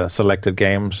selected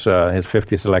games, his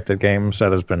 50 selected games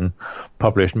that has been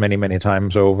published many, many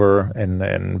times over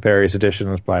in various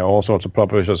editions by all sorts of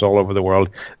publishers all over the world.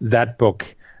 That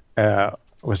book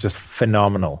was just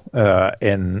phenomenal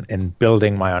in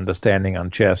building my understanding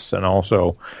on chess, and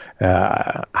also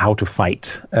how to fight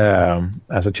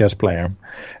as a chess player.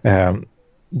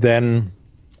 Then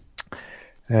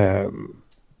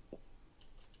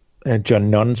John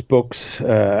Nunn's books,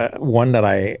 one that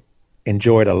I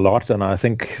enjoyed a lot, and I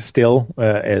think still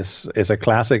is a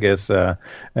classic, is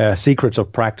Secrets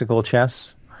of Practical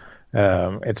Chess.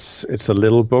 It's a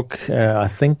little book. I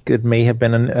think it may have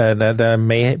been there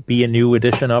may be a new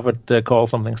edition of it called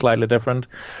something slightly different,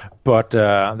 but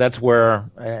that's where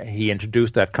he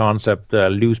introduced that concept: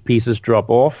 loose pieces drop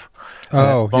off.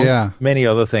 Many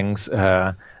other things.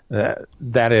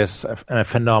 That is a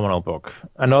phenomenal book.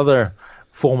 Another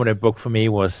formative book for me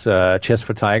was Chess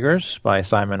for Tigers by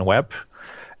Simon Webb,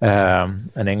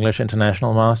 an English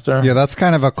international master. Yeah, that's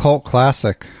kind of a cult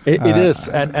classic. It is,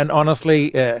 and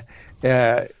honestly,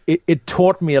 it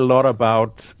taught me a lot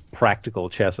about practical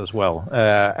chess as well.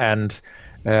 I've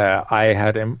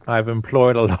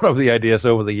employed a lot of the ideas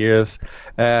over the years,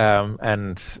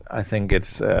 and I think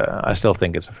I still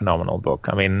think it's a phenomenal book.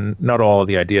 I mean, not all of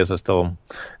the ideas are still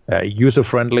user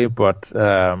friendly, but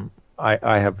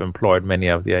I have employed many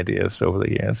of the ideas over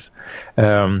the years.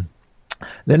 Then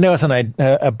there was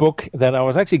a book that I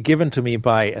was actually given to me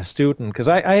by a student, because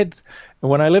I had,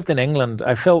 when I lived in England,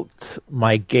 I felt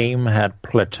my game had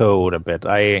plateaued a bit.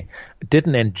 I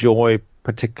didn't enjoy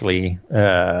particularly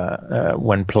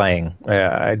when playing.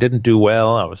 I didn't do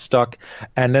well. I was stuck.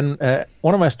 And then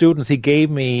one of my students, he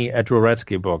gave me a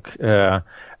Dvoretsky book.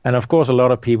 And of course, a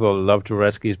lot of people love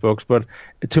Dvoretsky's books, but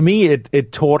to me,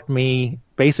 it taught me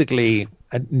basically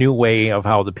a new way of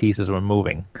how the pieces were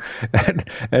moving. And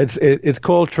it's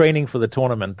called Training for the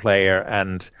Tournament Player,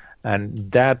 and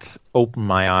that opened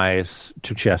my eyes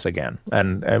to chess again,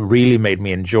 and really made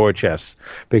me enjoy chess,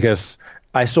 because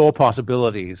I saw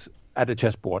possibilities at a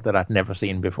chessboard that I'd never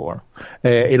seen before.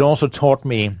 It also taught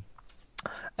me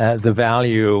the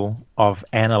value of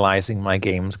analyzing my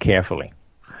games carefully,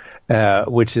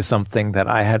 which is something that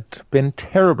I had been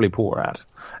terribly poor at.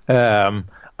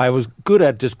 I was good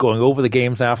at just going over the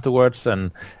games afterwards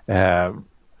and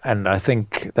and I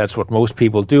think that's what most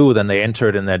people do. Then they enter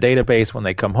it in their database when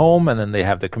they come home, and then they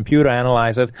have the computer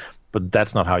analyze it. But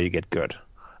that's not how you get good.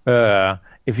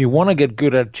 If you want to get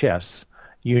good at chess,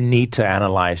 you need to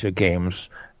analyze your games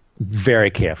very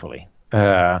carefully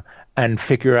and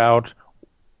figure out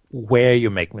where you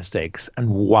make mistakes and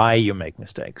why you make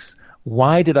mistakes.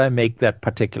 Why did I make that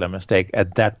particular mistake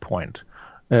at that point?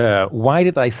 Why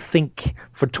did I think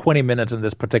for 20 minutes in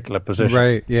this particular position?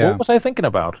 Right, yeah. What was I thinking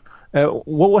about?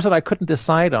 What was it I couldn't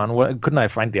decide on? Couldn't I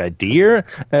find the idea,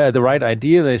 the right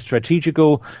idea, the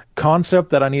strategical concept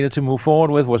that I needed to move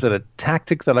forward with? Was it a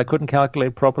tactics that I couldn't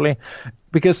calculate properly?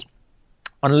 Because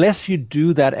unless you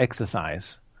do that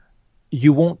exercise,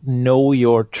 you won't know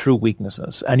your true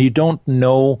weaknesses, and you don't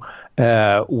know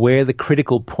where the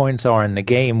critical points are in the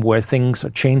game, where things are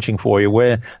changing for you,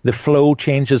 where the flow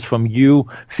changes from you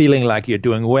feeling like you're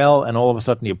doing well, and all of a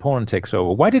sudden the opponent takes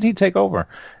over. Why did he take over?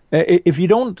 If you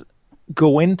don't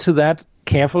go into that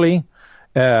carefully,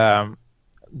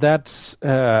 that's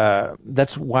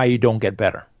why you don't get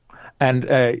better. And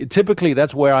typically,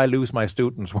 that's where I lose my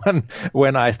students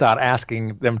when I start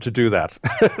asking them to do that.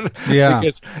 Yeah,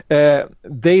 because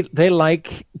they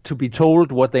like to be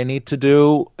told what they need to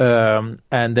do and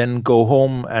then go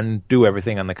home and do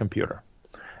everything on the computer.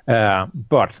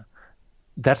 But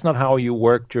that's not how you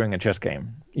work during a chess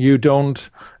game. You don't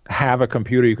have a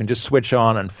computer you can just switch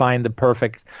on and find the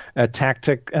perfect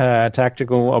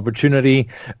tactical opportunity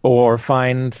or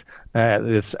find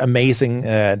this amazing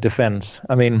defense.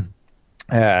 I mean,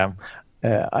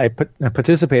 I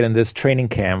participated in this training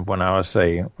camp when I was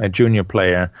a junior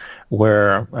player,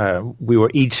 where we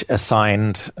were each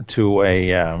assigned to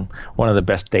one of the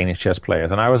best Danish chess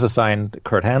players, and I was assigned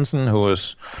Carsten Hansen, who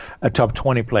was a top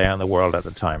 20 player in the world at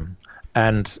the time,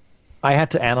 and I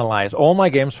had to analyze all my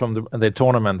games from the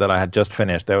tournament that I had just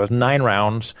finished. There was 9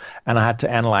 rounds, and I had to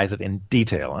analyze it in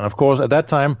detail. And of course, at that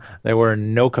time, there were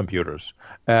no computers.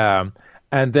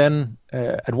 And then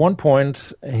at one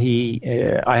point,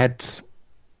 I had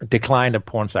declined a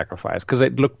pawn sacrifice because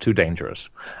it looked too dangerous.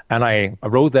 And I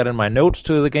wrote that in my notes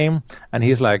to the game, and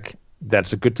he's like,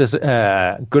 "That's a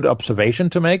good observation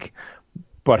to make,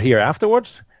 but here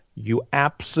afterwards, you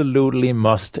absolutely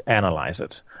must analyze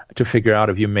it to figure out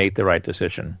if you made the right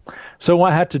decision." So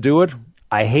I had to do it.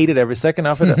 I hated every second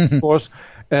of it, of course.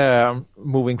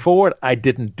 Moving forward, I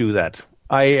didn't do that.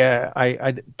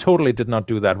 I totally did not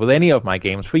do that with any of my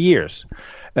games for years.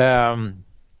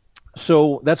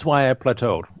 So that's why I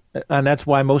plateaued. And that's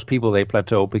why most people, they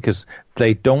plateau, because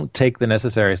they don't take the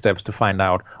necessary steps to find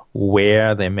out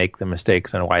where they make the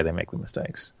mistakes and why they make the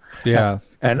mistakes. Yeah.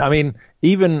 And I mean,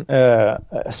 even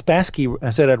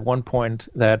Spassky said at one point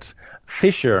that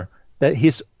Fischer, that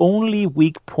his only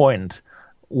weak point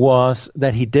was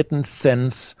that he didn't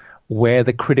sense where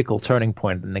the critical turning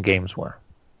point in the games were.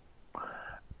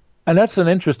 And that's an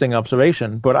interesting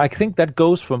observation, but I think that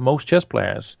goes for most chess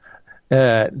players.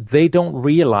 They don't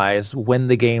realize when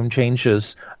the game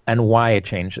changes and why it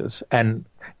changes, and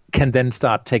can then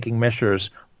start taking measures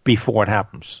before it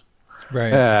happens.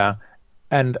 Right.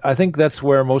 And I think that's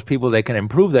where most people, they can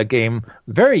improve their game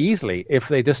very easily if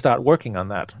they just start working on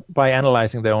that by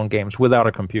analyzing their own games without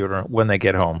a computer when they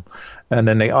get home. And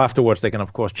then afterwards, they can,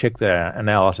 of course, check their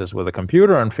analysis with a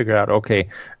computer and figure out, okay,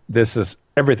 this is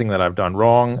everything that I've done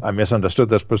wrong. I misunderstood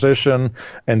this position.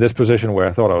 In this position where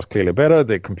I thought I was clearly better,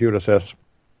 the computer says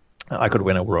I could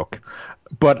win a rook.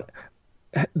 But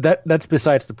that's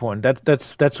besides the point.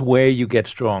 That's where you get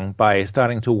strong, by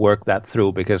starting to work that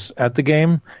through, because at the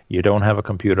game you don't have a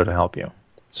computer to help you.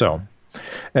 So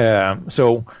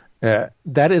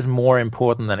that is more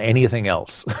important than anything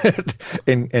else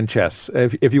in chess.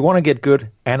 If you want to get good,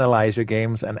 analyze your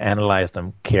games and analyze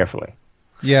them carefully.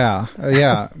 Yeah.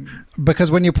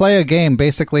 Because when you play a game,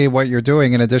 basically what you're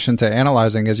doing, in addition to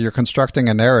analyzing, is you're constructing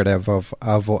a narrative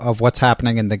of what's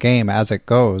happening in the game as it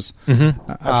goes.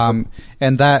 Mm-hmm.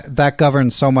 And that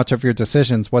governs so much of your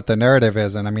decisions, what the narrative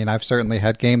is. And I mean, I've certainly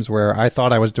had games where I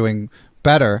thought I was doing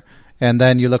better, and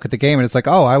then you look at the game and it's like,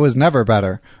 oh, I was never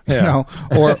better, yeah.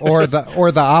 or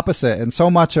the opposite. And so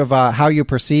much of how you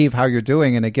perceive how you're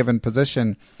doing in a given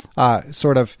position,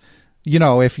 sort of.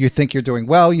 If you think you're doing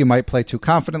well, you might play too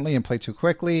confidently and play too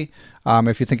quickly.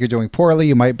 If you think you're doing poorly,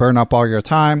 you might burn up all your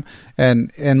time.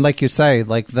 And like you say,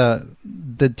 like the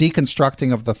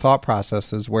deconstructing of the thought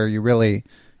process is where you really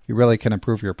you really can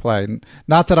improve your play.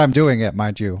 Not that I'm doing it,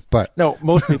 mind you, but no,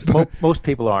 most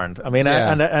people aren't. I mean,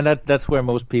 that's where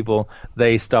most people,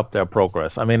 they stop their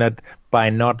progress. I mean, by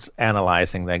not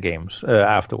analyzing their games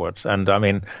afterwards. And I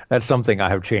mean, that's something I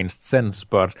have changed since,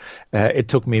 but it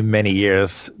took me many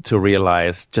years to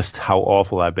realize just how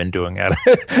awful I've been doing at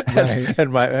it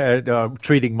and my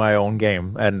treating my own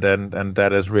game. And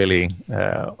that is really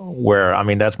where, I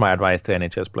mean, that's my advice to any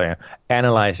chess player.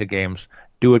 Analyze your games,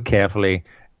 do it carefully,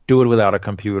 do it without a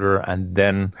computer, and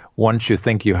then once you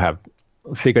think you have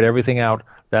figured everything out,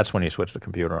 that's when you switch the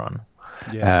computer on.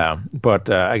 Yeah. But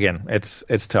again,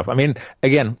 it's tough. I mean,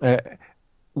 again,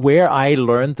 where I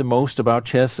learned the most about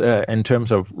chess in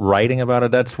terms of writing about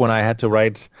it, that's when I had to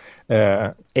write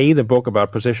the book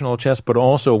about positional chess, but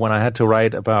also when I had to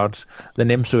write about the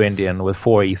Nimsu Indian with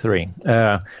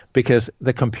 4e3, because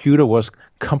the computer was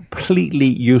completely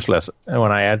useless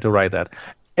when I had to write that.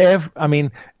 I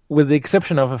mean, with the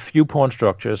exception of a few pawn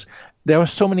structures, there were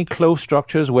so many close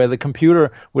structures where the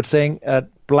computer was saying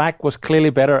black was clearly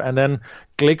better, and then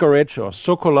Gligorich or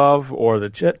Sokolov or the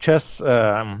chess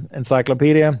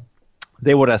encyclopedia,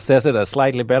 they would assess it as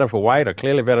slightly better for white or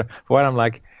clearly better for white. I'm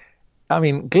like, I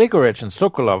mean, Gligorich and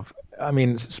Sokolov, I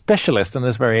mean, specialists in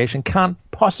this variation can't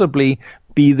possibly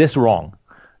be this wrong.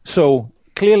 So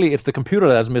clearly it's the computer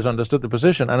that has misunderstood the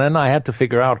position. And then I had to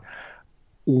figure out,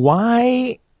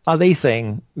 why are they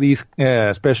saying, these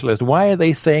specialists, why are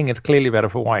they saying it's clearly better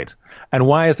for white? And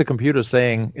why is the computer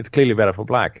saying it's clearly better for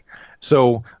black?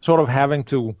 So sort of having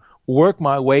to work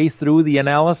my way through the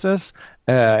analysis,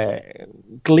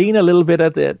 glean a little bit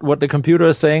at what the computer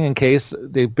is saying in case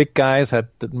the big guys had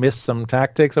missed some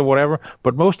tactics or whatever.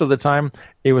 But most of the time,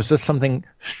 it was just something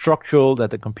structural that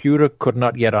the computer could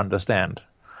not yet understand.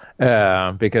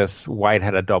 Because white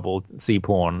had a double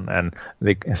c-pawn and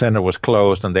the center was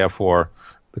closed, and therefore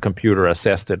the computer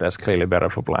assessed it as clearly better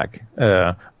for black.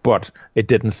 But it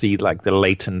didn't see like the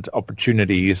latent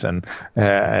opportunities and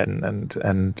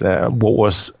what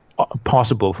was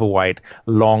possible for white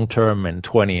long term in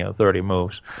 20 or 30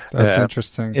 moves. That's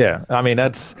interesting. Yeah, I mean,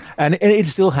 and it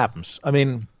still happens. I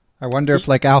mean, I wonder if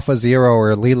like Alpha Zero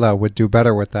or Leela would do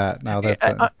better with that now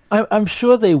that I'm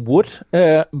sure they would,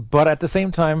 but at the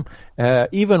same time,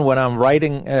 even when I'm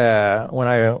writing, when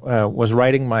I was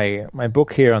writing my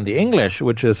book here on the English,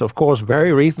 which is of course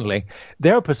very recently,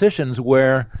 there are positions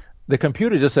where the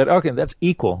computer just said, okay, that's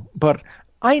equal. But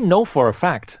I know for a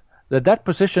fact that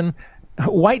position,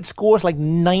 white scores like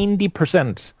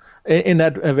 90% in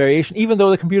that variation, even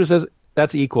though the computer says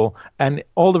that's equal, and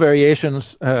all the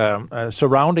variations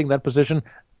surrounding that position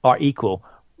are equal.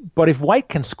 But if white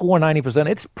can score 90%,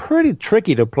 it's pretty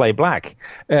tricky to play black.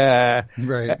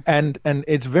 Right. And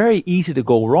it's very easy to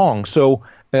go wrong. So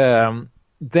then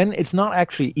it's not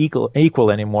actually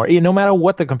equal anymore. No matter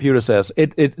what the computer says,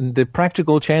 the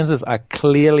practical chances are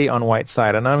clearly on white's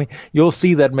side. And I mean, you'll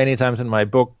see that many times in my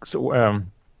books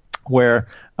where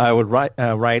I would write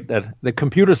that the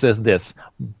computer says this,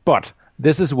 but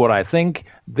this is what I think.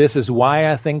 This is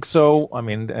why I think so. I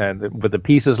mean, with the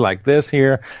pieces like this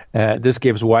here, this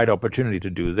gives white opportunity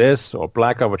to do this or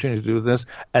black opportunity to do this,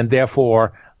 and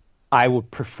therefore I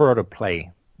would prefer to play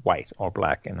white or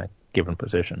black in a given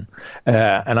position.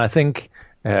 And I think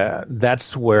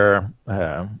that's where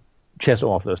chess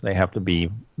authors, they have to be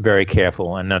very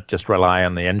careful and not just rely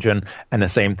on the engine. And the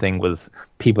same thing with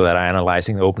people that are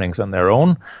analyzing openings on their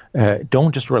own.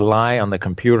 Don't just rely on the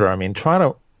computer. I mean, try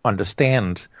to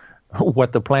understand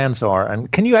what the plans are,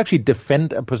 and can you actually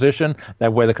defend a position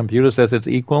that where the computer says it's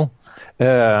equal?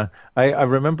 I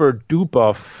remember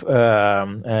Dubov,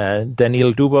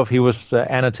 Daniil Dubov, he was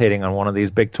annotating on one of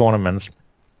these big tournaments,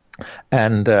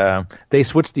 and they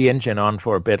switched the engine on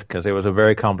for a bit because it was a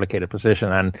very complicated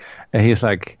position, and he's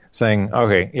like saying,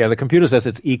 okay, yeah, the computer says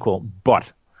it's equal, but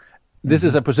this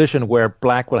is a position where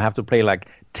black will have to play like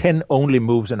 10 only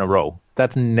moves in a row.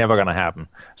 That's never going to happen.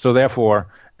 So therefore,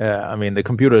 I mean, the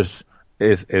computer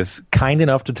is kind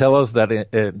enough to tell us that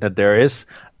that there is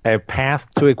a path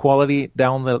to equality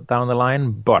down the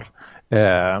line, but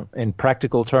in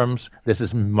practical terms, this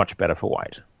is much better for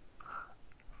white.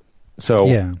 So,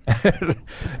 yeah.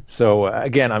 So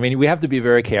again, I mean, we have to be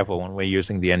very careful when we're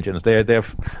using the engines. They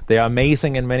are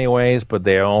amazing in many ways, but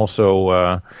they are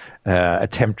also a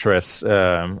temptress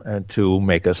to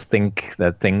make us think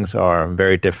that things are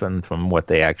very different from what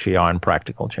they actually are in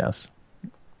practical chess.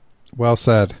 Well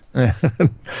said.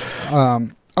 All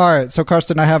right, so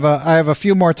Carsten, I have a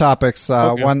few more topics.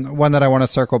 Okay. One that I want to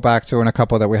circle back to, and a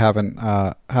couple that we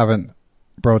haven't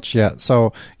broached yet.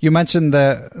 So you mentioned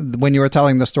that when you were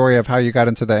telling the story of how you got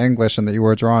into the English and that you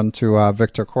were drawn to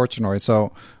Victor Korchnoi.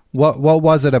 So what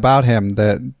was it about him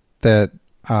that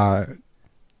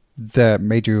that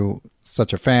made you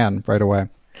such a fan right away?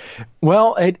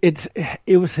 Well, it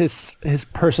was his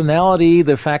personality,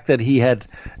 the fact that he had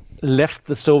left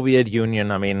the Soviet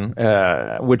Union. I mean,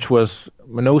 which was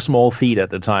no small feat at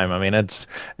the time. I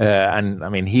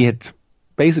mean, he had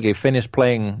basically finished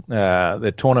playing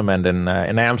the tournament in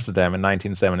Amsterdam in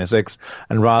 1976,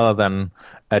 and rather than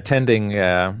attending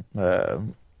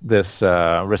this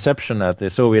reception at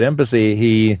the Soviet embassy,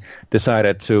 he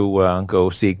decided to go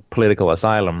seek political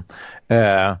asylum.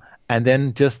 And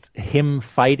then just him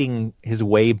fighting his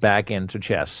way back into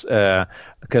chess,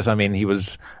 because I mean he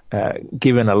was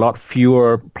given a lot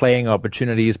fewer playing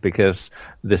opportunities because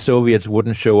the Soviets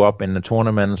wouldn't show up in the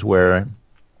tournaments where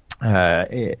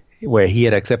he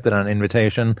had accepted an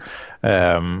invitation,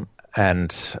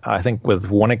 and I think with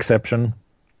one exception,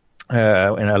 in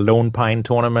a Lone Pine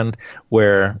tournament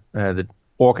where the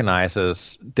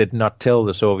organizers did not tell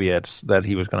the Soviets that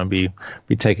he was going to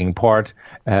be taking part.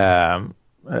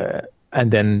 And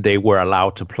then they were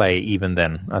allowed to play even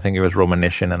then. I think it was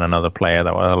Romanishin and another player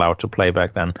that was allowed to play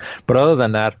back then. But other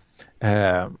than that,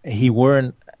 he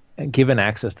weren't given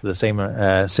access to the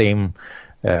same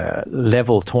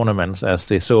level tournaments as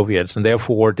the Soviets, and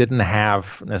therefore didn't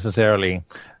have necessarily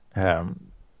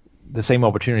the same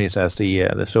opportunities as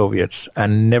the Soviets.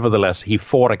 And nevertheless, he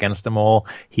fought against them all.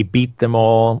 He beat them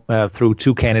all through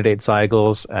 2 candidate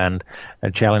cycles and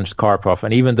challenged Karpov.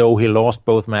 And even though he lost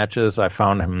both matches, I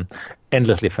found him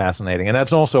endlessly fascinating. And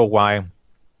that's also why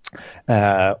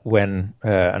when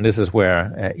and this is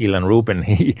where Ilan Rubin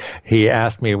he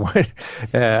asked me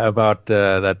about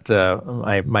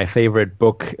my favorite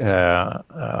book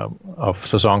of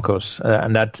Sosonko's,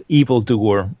 and that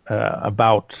evildoer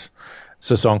about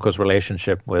Sosonko's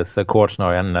relationship with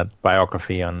Korchnoi, and that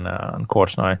biography on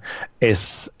Korchnoi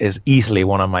is easily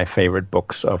one of my favorite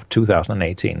books of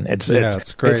 2018. It's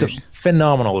great. It's a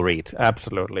phenomenal read.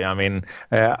 Absolutely. I mean,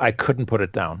 I couldn't put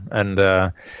it down. And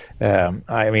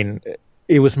I mean,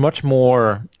 it was much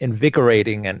more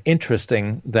invigorating and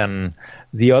interesting than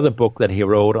the other book that he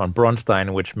wrote on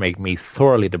Bronstein, which made me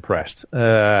thoroughly depressed,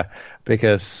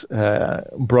 because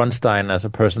Bronstein as a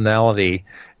personality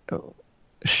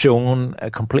shown a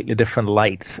completely different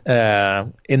light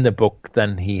in the book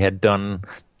than he had done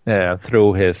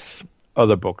through his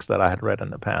other books that I had read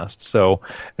in the past. So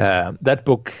that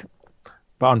book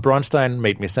on Bronstein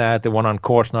made me sad. The one on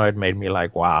Korchnoi made me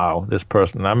like, wow, this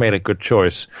person, I made a good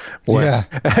choice when,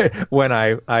 when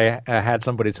I had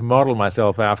somebody to model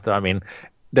myself after. I mean,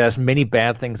 there's many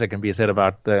bad things that can be said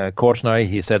about Korchnoi.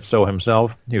 He said so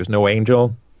himself. He was no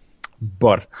angel,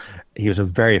 but he was a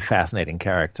very fascinating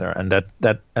character, and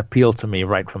that appealed to me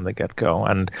right from the get-go.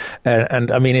 And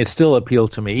I mean, it still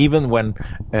appealed to me, even when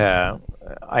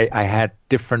I had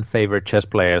different favorite chess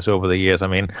players over the years. I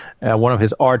mean, one of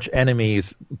his arch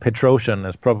enemies, Petrosian,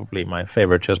 is probably my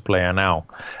favorite chess player now,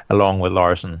 along with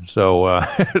Larsen. So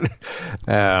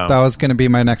that was going to be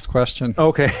my next question.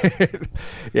 Okay.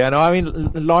 Yeah, no, I mean,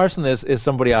 Larsen is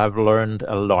somebody I've learned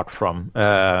a lot from,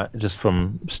 just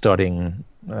from studying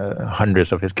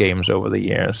hundreds of his games over the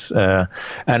years.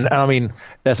 And I mean,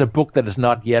 there's a book that is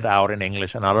not yet out in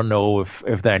English, and I don't know if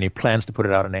there are any plans to put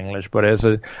it out in English, but there's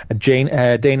a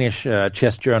Danish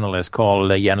chess journalist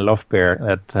called Jan Lofberg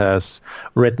that has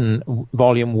written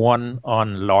volume 1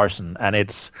 on Larsen, and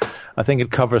I think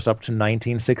it covers up to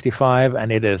 1965,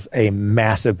 and it is a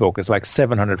massive book. It's like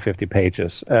 750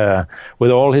 pages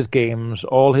with all his games,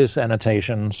 all his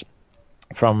annotations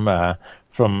from the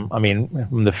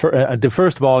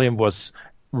first volume was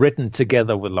written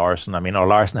together with Larsen. I mean,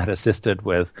 Larsen had assisted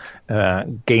with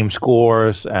game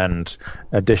scores and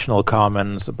additional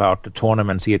comments about the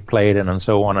tournaments he had played in and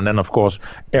so on. And then, of course,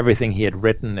 everything he had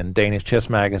written in Danish chess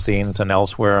magazines and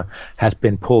elsewhere has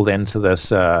been pulled into this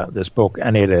book,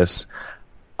 and it is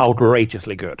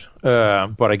outrageously good.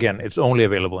 But again, it's only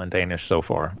available in Danish so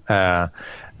far.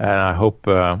 And I hope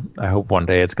one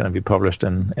day it's going to be published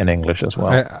in English as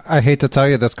well. I hate to tell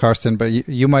you this, Carsten, but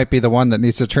you might be the one that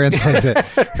needs to translate it.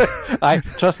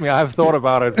 Trust me, I've thought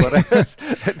about it, but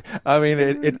I mean,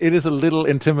 it is a little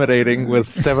intimidating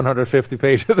with 750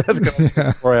 pages. That's going to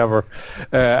take forever,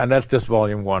 and that's just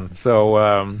volume 1.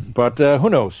 So, but who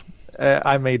knows?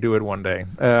 I may do it one day.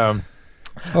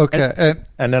 Okay,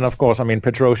 and then of course, I mean,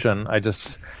 Petrosian,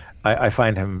 I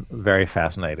find him very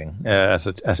fascinating as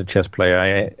a chess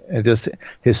player. Just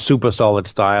his super solid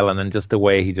style, and then just the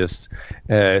way he just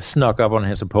snuck up on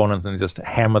his opponents and just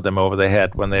hammered them over the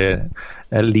head when they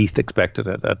least expected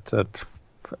it.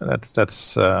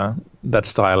 That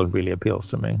style really appeals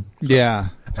to me. Yeah,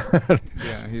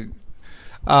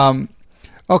 yeah.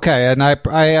 Okay, and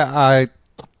I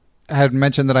had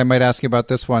mentioned that I might ask you about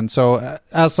this one. So,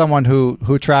 as someone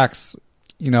who tracks,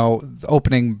 the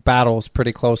opening battles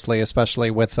pretty closely, especially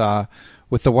with the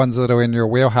ones that are in your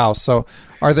wheelhouse. So,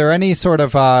 are there any sort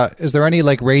of is there any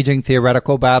like raging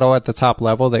theoretical battle at the top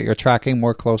level that you're tracking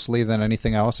more closely than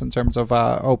anything else in terms of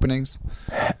openings?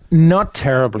 Not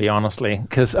terribly, honestly,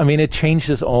 because it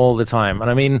changes all the time,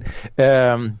 and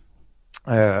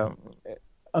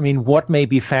what may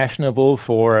be fashionable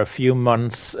for a few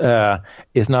months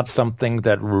is not something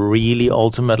that really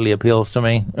ultimately appeals to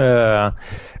me,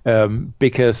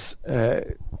 because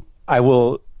I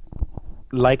will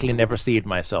likely never see it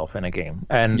myself in a game,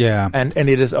 and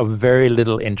it is of very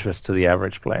little interest to the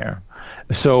average player.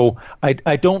 So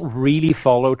I don't really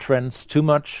follow trends too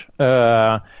much.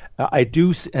 I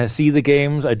do see the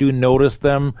games, I do notice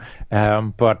them,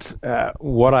 but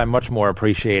what I much more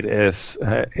appreciate is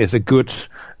a good,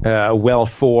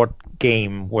 well-thought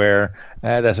game where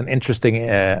there's an interesting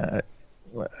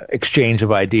exchange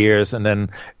of ideas, and then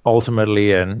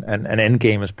ultimately an end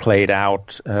game is played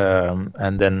out,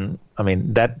 and then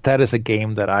that is a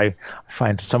game that I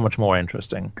find so much more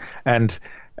interesting, and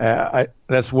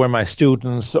that's where my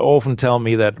students often tell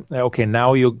me that, okay,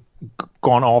 now you've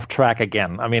gone off track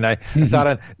again. I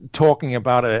started talking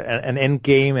about an end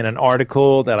game in an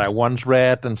article that I once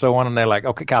read and so on, and they're like,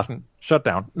 okay, Carsten, shut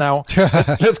down. Now,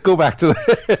 let's go back to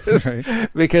this.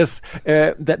 Right. Because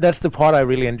that's the part I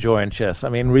really enjoy in chess.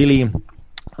 Really,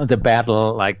 the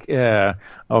battle,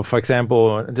 for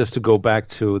example, just to go back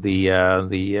to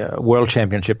the World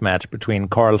Championship match between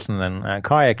Carlsen and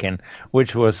Kayakin,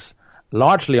 which was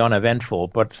largely uneventful,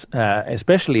 but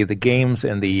especially the games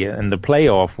in the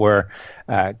playoff where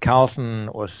Carlsen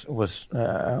was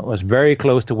very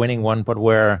close to winning one, but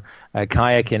where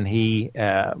Kayakin, he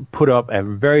put up a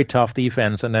very tough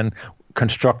defense and then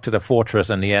constructed a fortress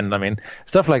in the end.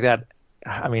 Stuff like that.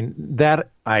 That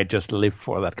I just live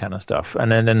for, that kind of stuff. And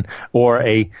then or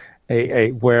a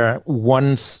where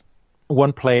one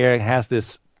player has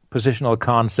this positional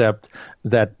concept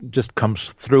that just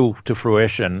comes through to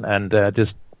fruition and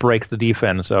just breaks the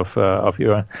defense of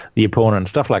the opponent.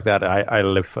 Stuff like that. I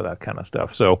live for that kind of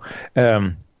stuff. So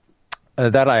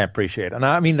that I appreciate, and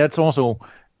that's also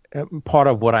part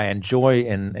of what I enjoy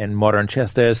in modern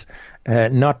chess. There's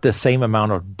not the same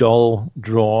amount of dull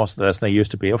draws as there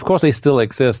used to be. Of course, they still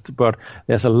exist, but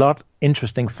there's a lot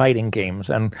interesting fighting games,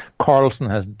 and Carlsen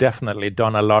has definitely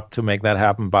done a lot to make that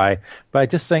happen by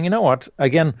just saying, you know what,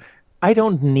 again, I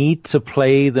don't need to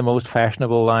play the most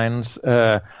fashionable lines.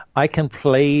 I can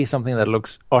play something that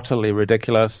looks utterly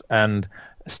ridiculous and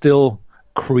still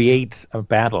create a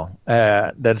battle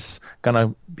that's going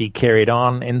to be carried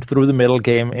on in through the middle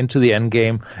game into the end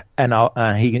game, and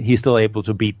he's still able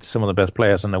to beat some of the best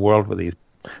players in the world with these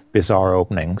bizarre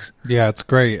openings. Yeah, it's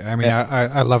great.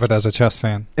 I love it as a chess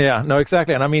fan. Yeah, no,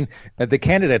 exactly. And the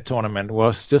candidate tournament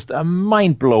was just a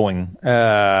mind-blowing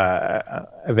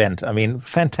event.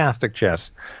 Fantastic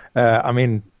chess.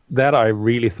 That I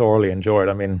really thoroughly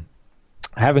enjoyed.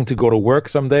 Having to go to work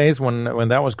some days when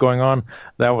that was going on,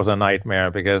 that was a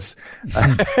nightmare, because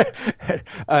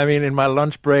in my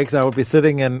lunch breaks I would be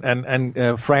sitting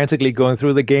and frantically going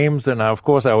through the games, and of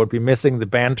course I would be missing the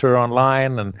banter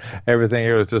online and everything.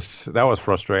 It was that was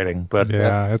frustrating. But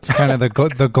yeah, it's kind of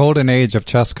the golden age of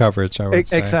chess coverage, I would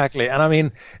say. Exactly.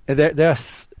 And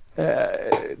there's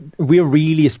we're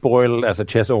really spoiled as a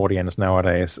chess audience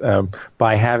nowadays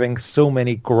by having so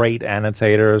many great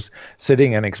annotators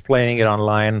sitting and explaining it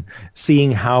online,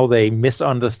 seeing how they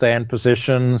misunderstand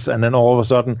positions, and then all of a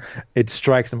sudden it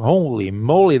strikes them, holy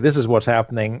moly, this is what's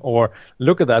happening, or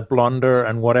look at that blunder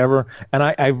and whatever. And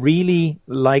I really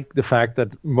like the fact that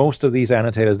most of these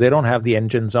annotators, they don't have the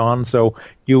engines on, so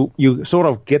you sort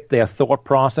of get their thought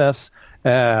process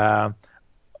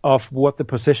of what the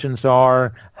positions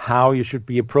are, how you should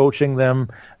be approaching them,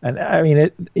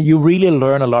 and you really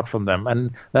learn a lot from them,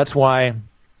 and that's why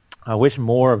I wish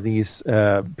more of these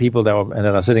people that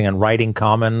are sitting and writing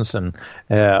comments and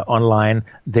online,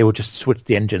 they would just switch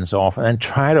the engines off and then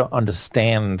try to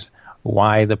understand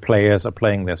why the players are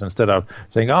playing this, instead of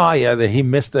saying, he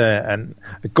missed a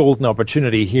golden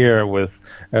opportunity here with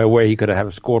where he could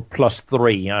have scored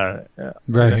 +3.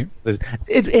 Right.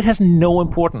 It has no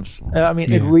importance.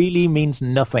 It really means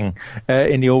nothing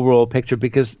in the overall picture,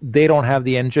 because they don't have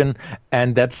the engine,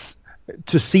 and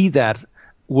to see that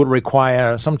would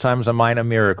require sometimes a minor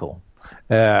miracle.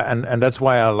 And that's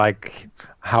why I like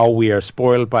how we are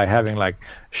spoiled by having like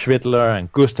Schwittler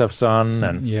and Gustafsson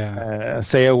and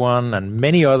Seowan and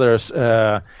many others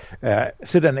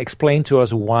sit and explain to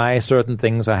us why certain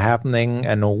things are happening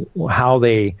and how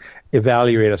they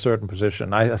evaluate a certain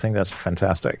position. I think that's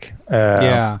fantastic.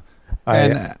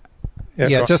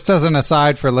 Yeah, just as an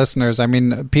aside for listeners, I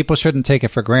mean, people shouldn't take it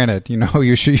for granted.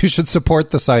 You should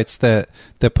support the sites that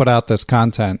put out this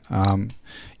content.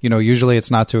 Usually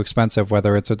it's not too expensive,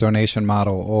 whether it's a donation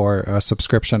model or a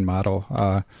subscription model.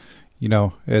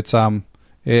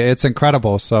 It's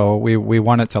incredible. So we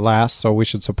want it to last, so we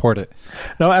should support it.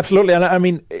 No, absolutely. And I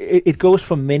mean, it goes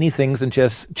for many things in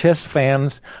chess. Chess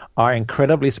fans are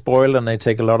incredibly spoiled, and they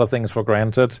take a lot of things for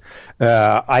granted.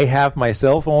 I have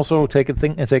myself also taken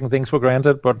things for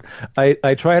granted, but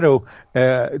I try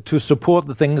to support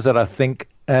the things that I think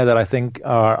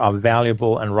are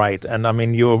valuable and right. And I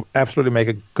mean, you absolutely make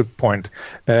a good point.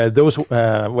 Those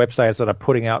websites that are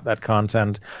putting out that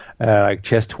content, like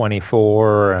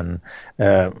Chess24 and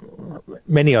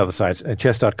many other sites,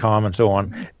 chess.com and so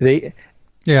on,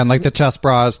 and like the Chess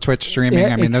Bras, Twitch streaming.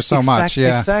 I mean, there's so much.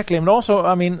 Yeah, exactly. And also,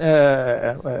 I mean,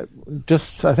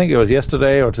 just I think it was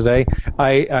yesterday or today,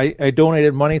 I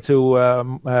donated money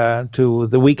to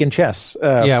the Week in Chess.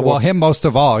 Him most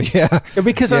of all. Yeah,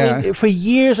 because I mean, for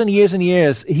years and years and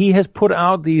years, he has put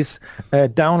out these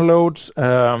downloads.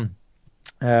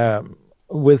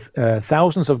 With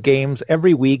thousands of games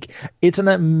every week. It's an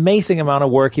amazing amount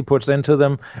of work he puts into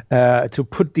them to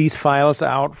put these files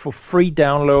out for free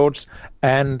downloads,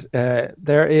 and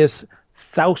there is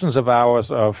thousands of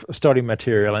hours of study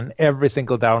material in every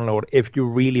single download if you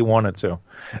really wanted to,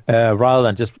 rather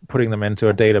than just putting them into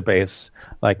a database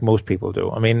like most people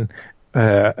do. I mean,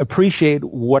 appreciate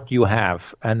what you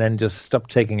have, and then just stop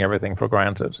taking everything for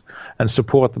granted, and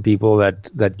support the people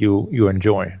that you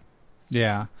enjoy.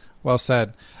 Yeah. Well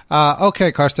said.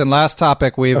 Okay, Carsten. Last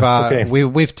topic. We've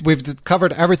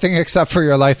covered everything except for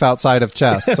your life outside of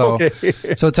chess. So,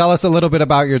 so tell us a little bit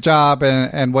about your job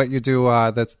and what you do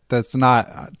that's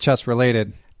not chess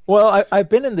related. Well, I've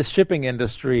been in the shipping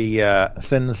industry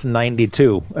since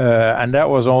 '92, and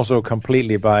that was also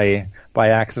completely by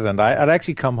accident. I'd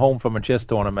actually come home from a chess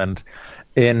tournament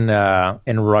in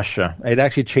Russia. It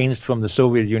actually changed from the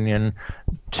Soviet Union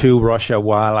to Russia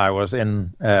while I was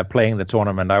in playing the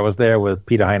tournament. I was there with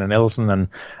Peter Heine Nielsen and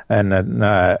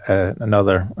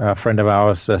another friend of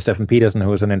ours, Stefan Petersen, who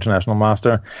was an international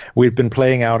master. We'd been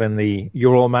playing out in the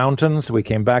Ural Mountains. We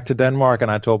came back to Denmark,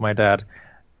 and I told my dad,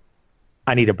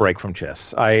 I need a break from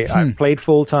chess. I played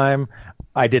full time.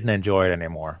 I didn't enjoy it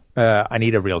anymore. I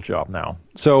need a real job now.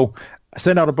 So I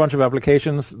sent out a bunch of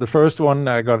applications. The first one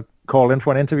I got called in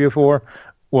for an interview for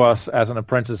was as an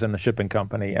apprentice in a shipping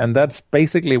company, and that's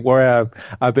basically where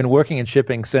I've been working in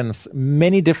shipping since.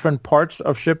 Many different parts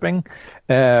of shipping,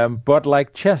 but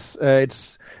like chess,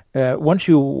 it's once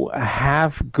you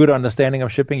have good understanding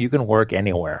of shipping, you can work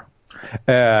anywhere.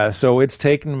 So it's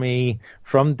taken me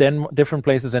from different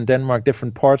places in Denmark,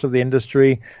 different parts of the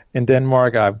industry in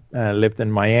Denmark. I've lived in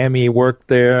Miami, worked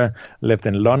there, lived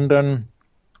in London.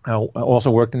 I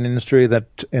also worked in the industry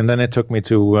and then it took me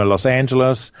to Los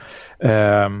Angeles,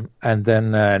 and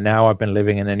then now I've been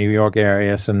living in the New York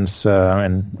area since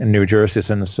in New Jersey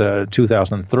since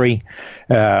 2003.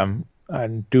 I'm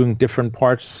doing different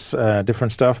parts,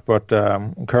 different stuff, but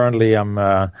currently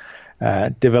I'm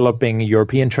developing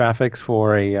European traffics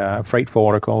for a freight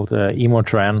forwarder called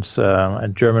Emotrans, a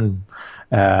German.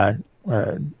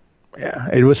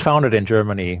 It was founded in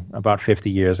Germany about 50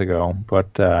 years ago,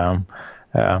 but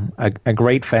a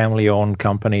great family-owned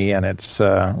company, and it's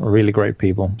really great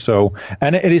people. So,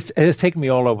 and it has taken me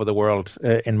all over the world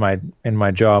in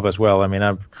my job as well. I mean,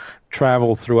 I've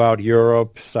traveled throughout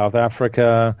Europe, South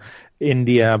Africa,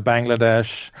 India,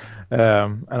 Bangladesh,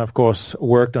 and of course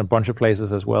worked in a bunch of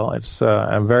places as well. It's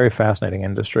a very fascinating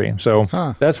industry. So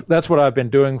that's what I've been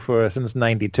doing since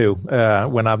 '92,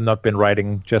 when I've not been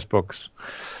writing chess books.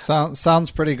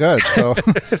 Sounds pretty good. So,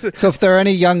 so if there are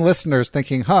any young listeners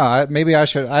thinking, maybe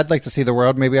I'd like to see the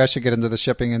world, maybe I should get into the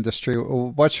shipping industry,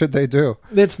 what should they do?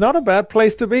 It's not a bad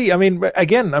place to be. I mean,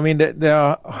 again, there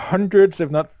are hundreds, if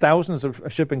not thousands of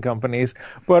shipping companies,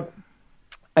 but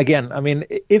again, I mean,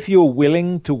 if you're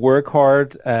willing to work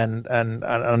hard and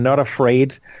are not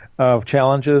afraid of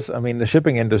challenges, I mean, the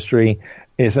shipping industry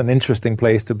is an interesting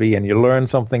place to be, and you learn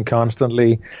something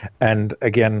constantly. And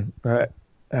again,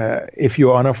 if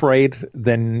you're unafraid,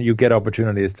 then you get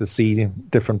opportunities to see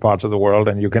different parts of the world,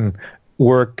 and you can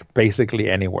work basically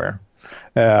anywhere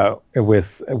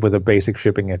with a basic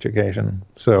shipping education.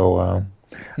 So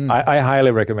I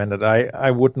highly recommend it.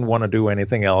 I wouldn't want to do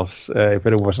anything else if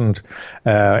it wasn't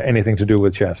anything to do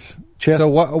with chess. So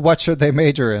what should they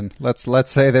major in?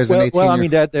 Let's say there's an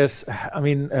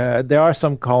 18-year... Well, there are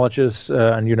some colleges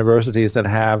and universities that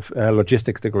have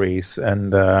logistics degrees,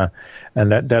 and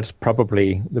that's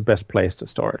probably the best place to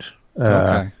start.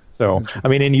 Okay. So, I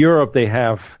mean, in Europe they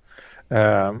have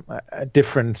a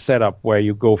different setup where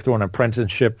you go through an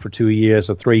apprenticeship for 2 years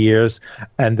or 3 years,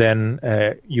 and then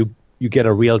you get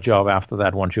a real job after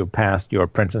that once you've passed your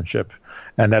apprenticeship.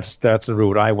 And that's the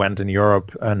route I went in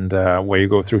Europe, and where you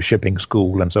go through shipping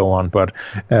school and so on. But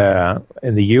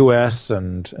in the U.S.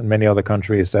 and many other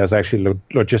countries, there's actually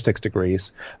logistics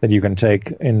degrees that you can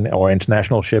take or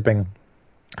international shipping,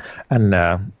 and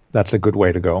that's a good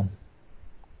way to go.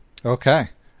 Okay.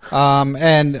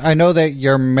 And I know that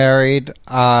you're married,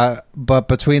 but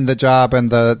between the job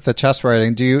and the chess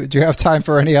writing, do you have time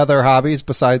for any other hobbies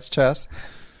besides chess?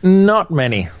 Not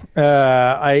many.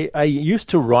 I used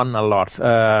to run a lot.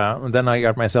 Then I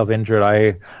got myself injured.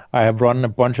 I have run a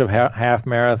bunch of half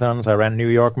marathons. I ran New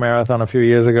York Marathon a few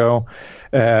years ago.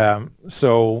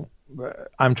 So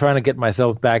I'm trying to get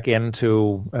myself back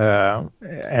into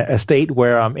a state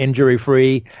where I'm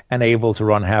injury-free and able to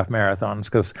run half marathons.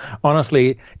 Because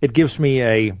honestly, it gives me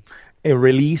a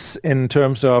release in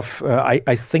terms of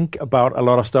I think about a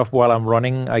lot of stuff while I'm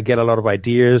running. I get a lot of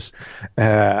ideas,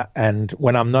 and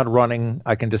when I'm not running,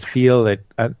 I can just feel that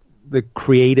the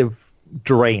creative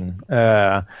drain,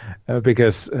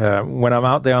 because when I'm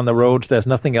out there on the roads, there's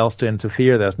nothing else to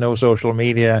interfere. There's no social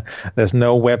media, there's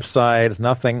no websites,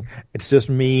 nothing. It's just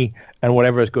me and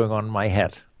whatever is going on in my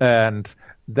head, and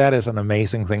that is an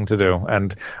amazing thing to do.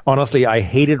 And honestly, I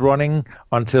hated running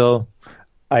until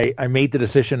I made the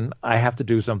decision I have to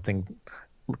do something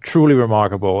truly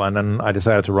remarkable, and then I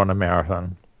decided to run a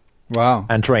marathon. Wow.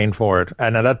 And train for it.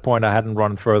 And at that point, I hadn't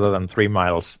run further than 3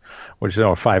 miles, which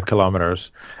is 5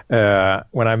 kilometers,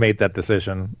 when I made that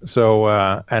decision. So,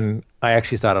 and I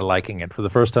actually started liking it. For the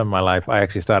first time in my life, I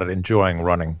actually started enjoying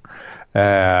running.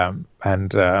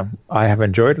 And I have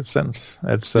enjoyed it since.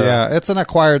 It's it's an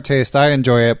acquired taste. I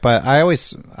enjoy it, but I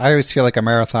always feel like a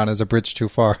marathon is a bridge too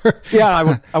far.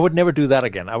 Yeah, I would never do that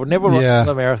again. I would never run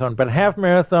a marathon, but half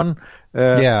marathon.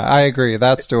 I agree.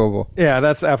 That's doable. Yeah,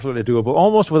 that's absolutely doable.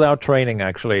 Almost without training,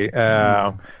 actually.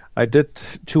 I did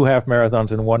 2 half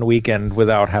marathons in one weekend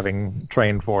without having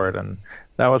trained for it, and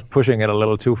that was pushing it a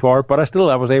little too far, but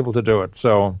I was able to do it.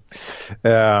 So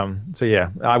yeah,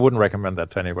 I wouldn't recommend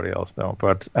that to anybody else, though.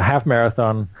 But a half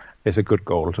marathon is a good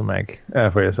goal to make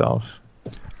for yourselves.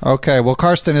 Okay. Well,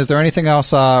 Carsten, is there anything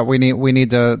else we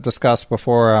need to discuss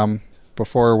before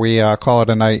we call it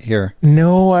a night here?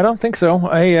 No, I don't think so.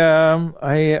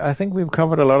 I think we've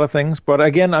covered a lot of things. But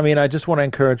again, I mean, I just want to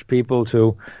encourage people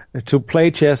to play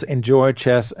chess, enjoy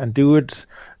chess, and do it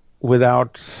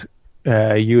without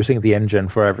using the engine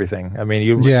for everything. I mean,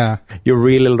 you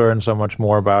really learn so much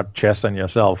more about chess and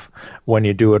yourself when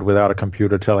you do it without a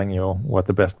computer telling you what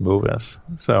the best move is.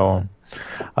 So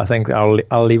I think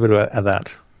I'll leave it at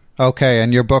that. Okay,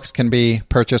 and your books can be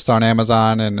purchased on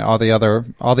Amazon and all the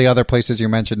other places you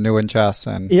mentioned, New in Chess,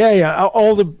 and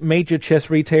all the major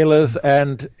chess retailers.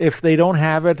 And if they don't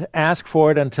have it, ask for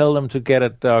it and tell them to get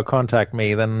it. Contact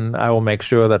me, then I will make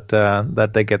sure that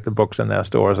they get the books in their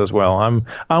stores as well.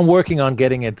 I'm working on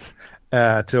getting it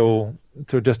to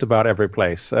just about every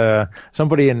place.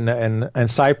 Somebody in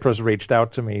Cyprus reached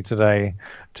out to me today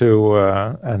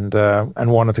and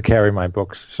wanted to carry my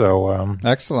books. So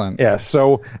excellent. Yeah.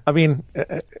 So I mean,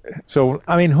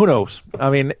 who knows? I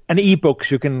mean, and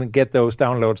ebooks, you can get those,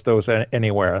 downloads those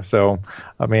anywhere. So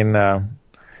I mean,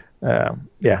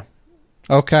 yeah.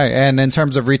 Okay, and in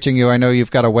terms of reaching you, I know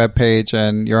you've got a web page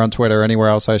and you're on Twitter. Anywhere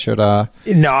else I should? No,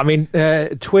 I mean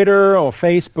Twitter or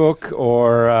Facebook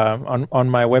or on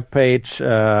my web page.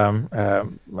 I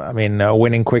mean,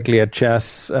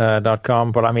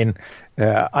 winningquickly@chess.com. But I mean,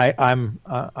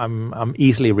 I'm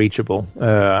easily reachable,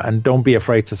 and don't be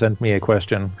afraid to send me a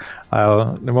question.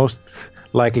 The most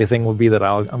likely thing will be that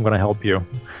I'm going to help you.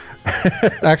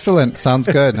 Excellent. Sounds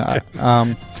good.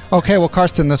 Okay, well,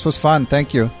 Carsten, this was fun.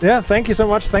 Thank you. Yeah, thank you so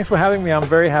much. Thanks for having me. I'm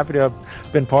very happy to have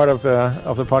been part of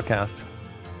the podcast.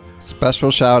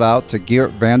 Special shout out to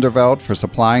Geert Vanderveld for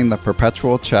supplying the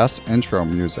Perpetual Chess intro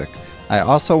music. I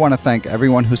also want to thank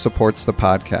everyone who supports the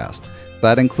podcast.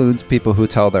 That includes people who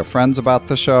tell their friends about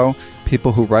the show,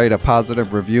 people who write a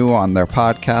positive review on their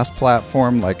podcast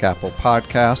platform like Apple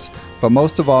Podcasts, but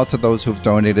most of all to those who've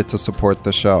donated to support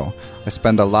the show. I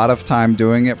spend a lot of time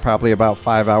doing it, probably about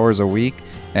 5 hours a week,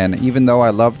 and even though I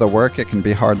love the work, it can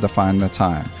be hard to find the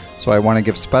time. So I want to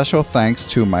give special thanks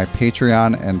to my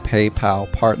Patreon and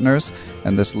PayPal partners,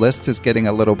 and this list is getting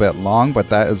a little bit long, but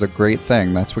that is a great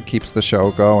thing. That's what keeps the show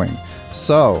going.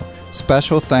 So,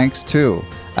 special thanks to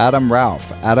Adam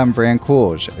Ralph, Adam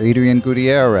Vrancoulge, Adrian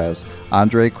Gutierrez,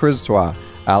 Andre Kristois,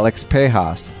 Alex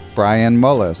Pejas, Brian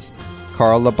Mullis,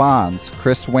 Carl Labons,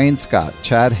 Chris Wainscott,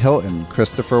 Chad Hilton,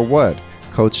 Christopher Wood,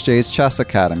 Coach J's Chess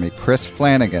Academy, Chris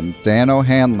Flanagan, Dan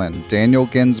O'Hanlon, Daniel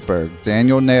Ginsberg,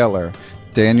 Daniel Naylor,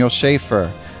 Daniel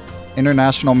Schaefer,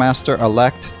 International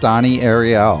Master-elect Donnie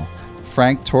Ariel,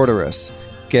 Frank Tortoris,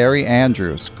 Gary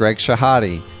Andrews, Greg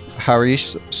Shahadi,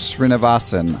 Harish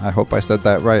Srinivasan, I hope I said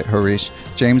that right, Harish,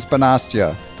 James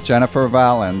Bonastia, Jennifer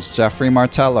Valens, Jeffrey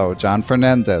Martello, John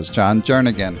Fernandez, John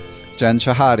Jernigan, Jen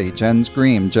Shahadi, Jens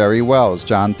Green, Jerry Wells,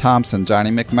 John Thompson, Johnny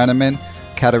McMenamin,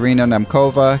 Katerina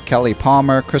Nemkova, Kelly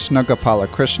Palmer, Krishna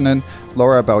Gopalakrishnan,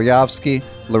 Laura Belyavsky,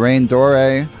 Lorraine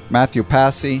Dore, Matthew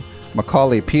Passy,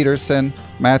 Macaulay Peterson,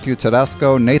 Matthew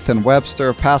Tedesco, Nathan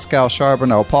Webster, Pascal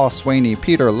Charbonneau, Paul Sweeney,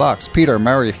 Peter Lux, Peter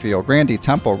Merrifield, Randy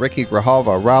Temple, Ricky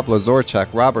Grijalva, Rob Lazorchek,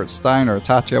 Robert Steiner,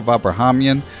 Tatya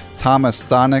Vabrahamian, Thomas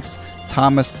Stanix,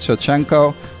 Thomas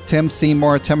Chachenko, Tim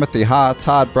Seymour, Timothy Ha,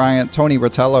 Todd Bryant, Tony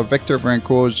Rotella, Victor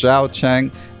Vrankul, Zhao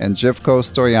Cheng, and Jivko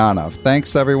Stoyanov.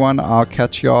 Thanks, everyone. I'll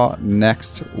catch y'all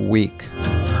next week.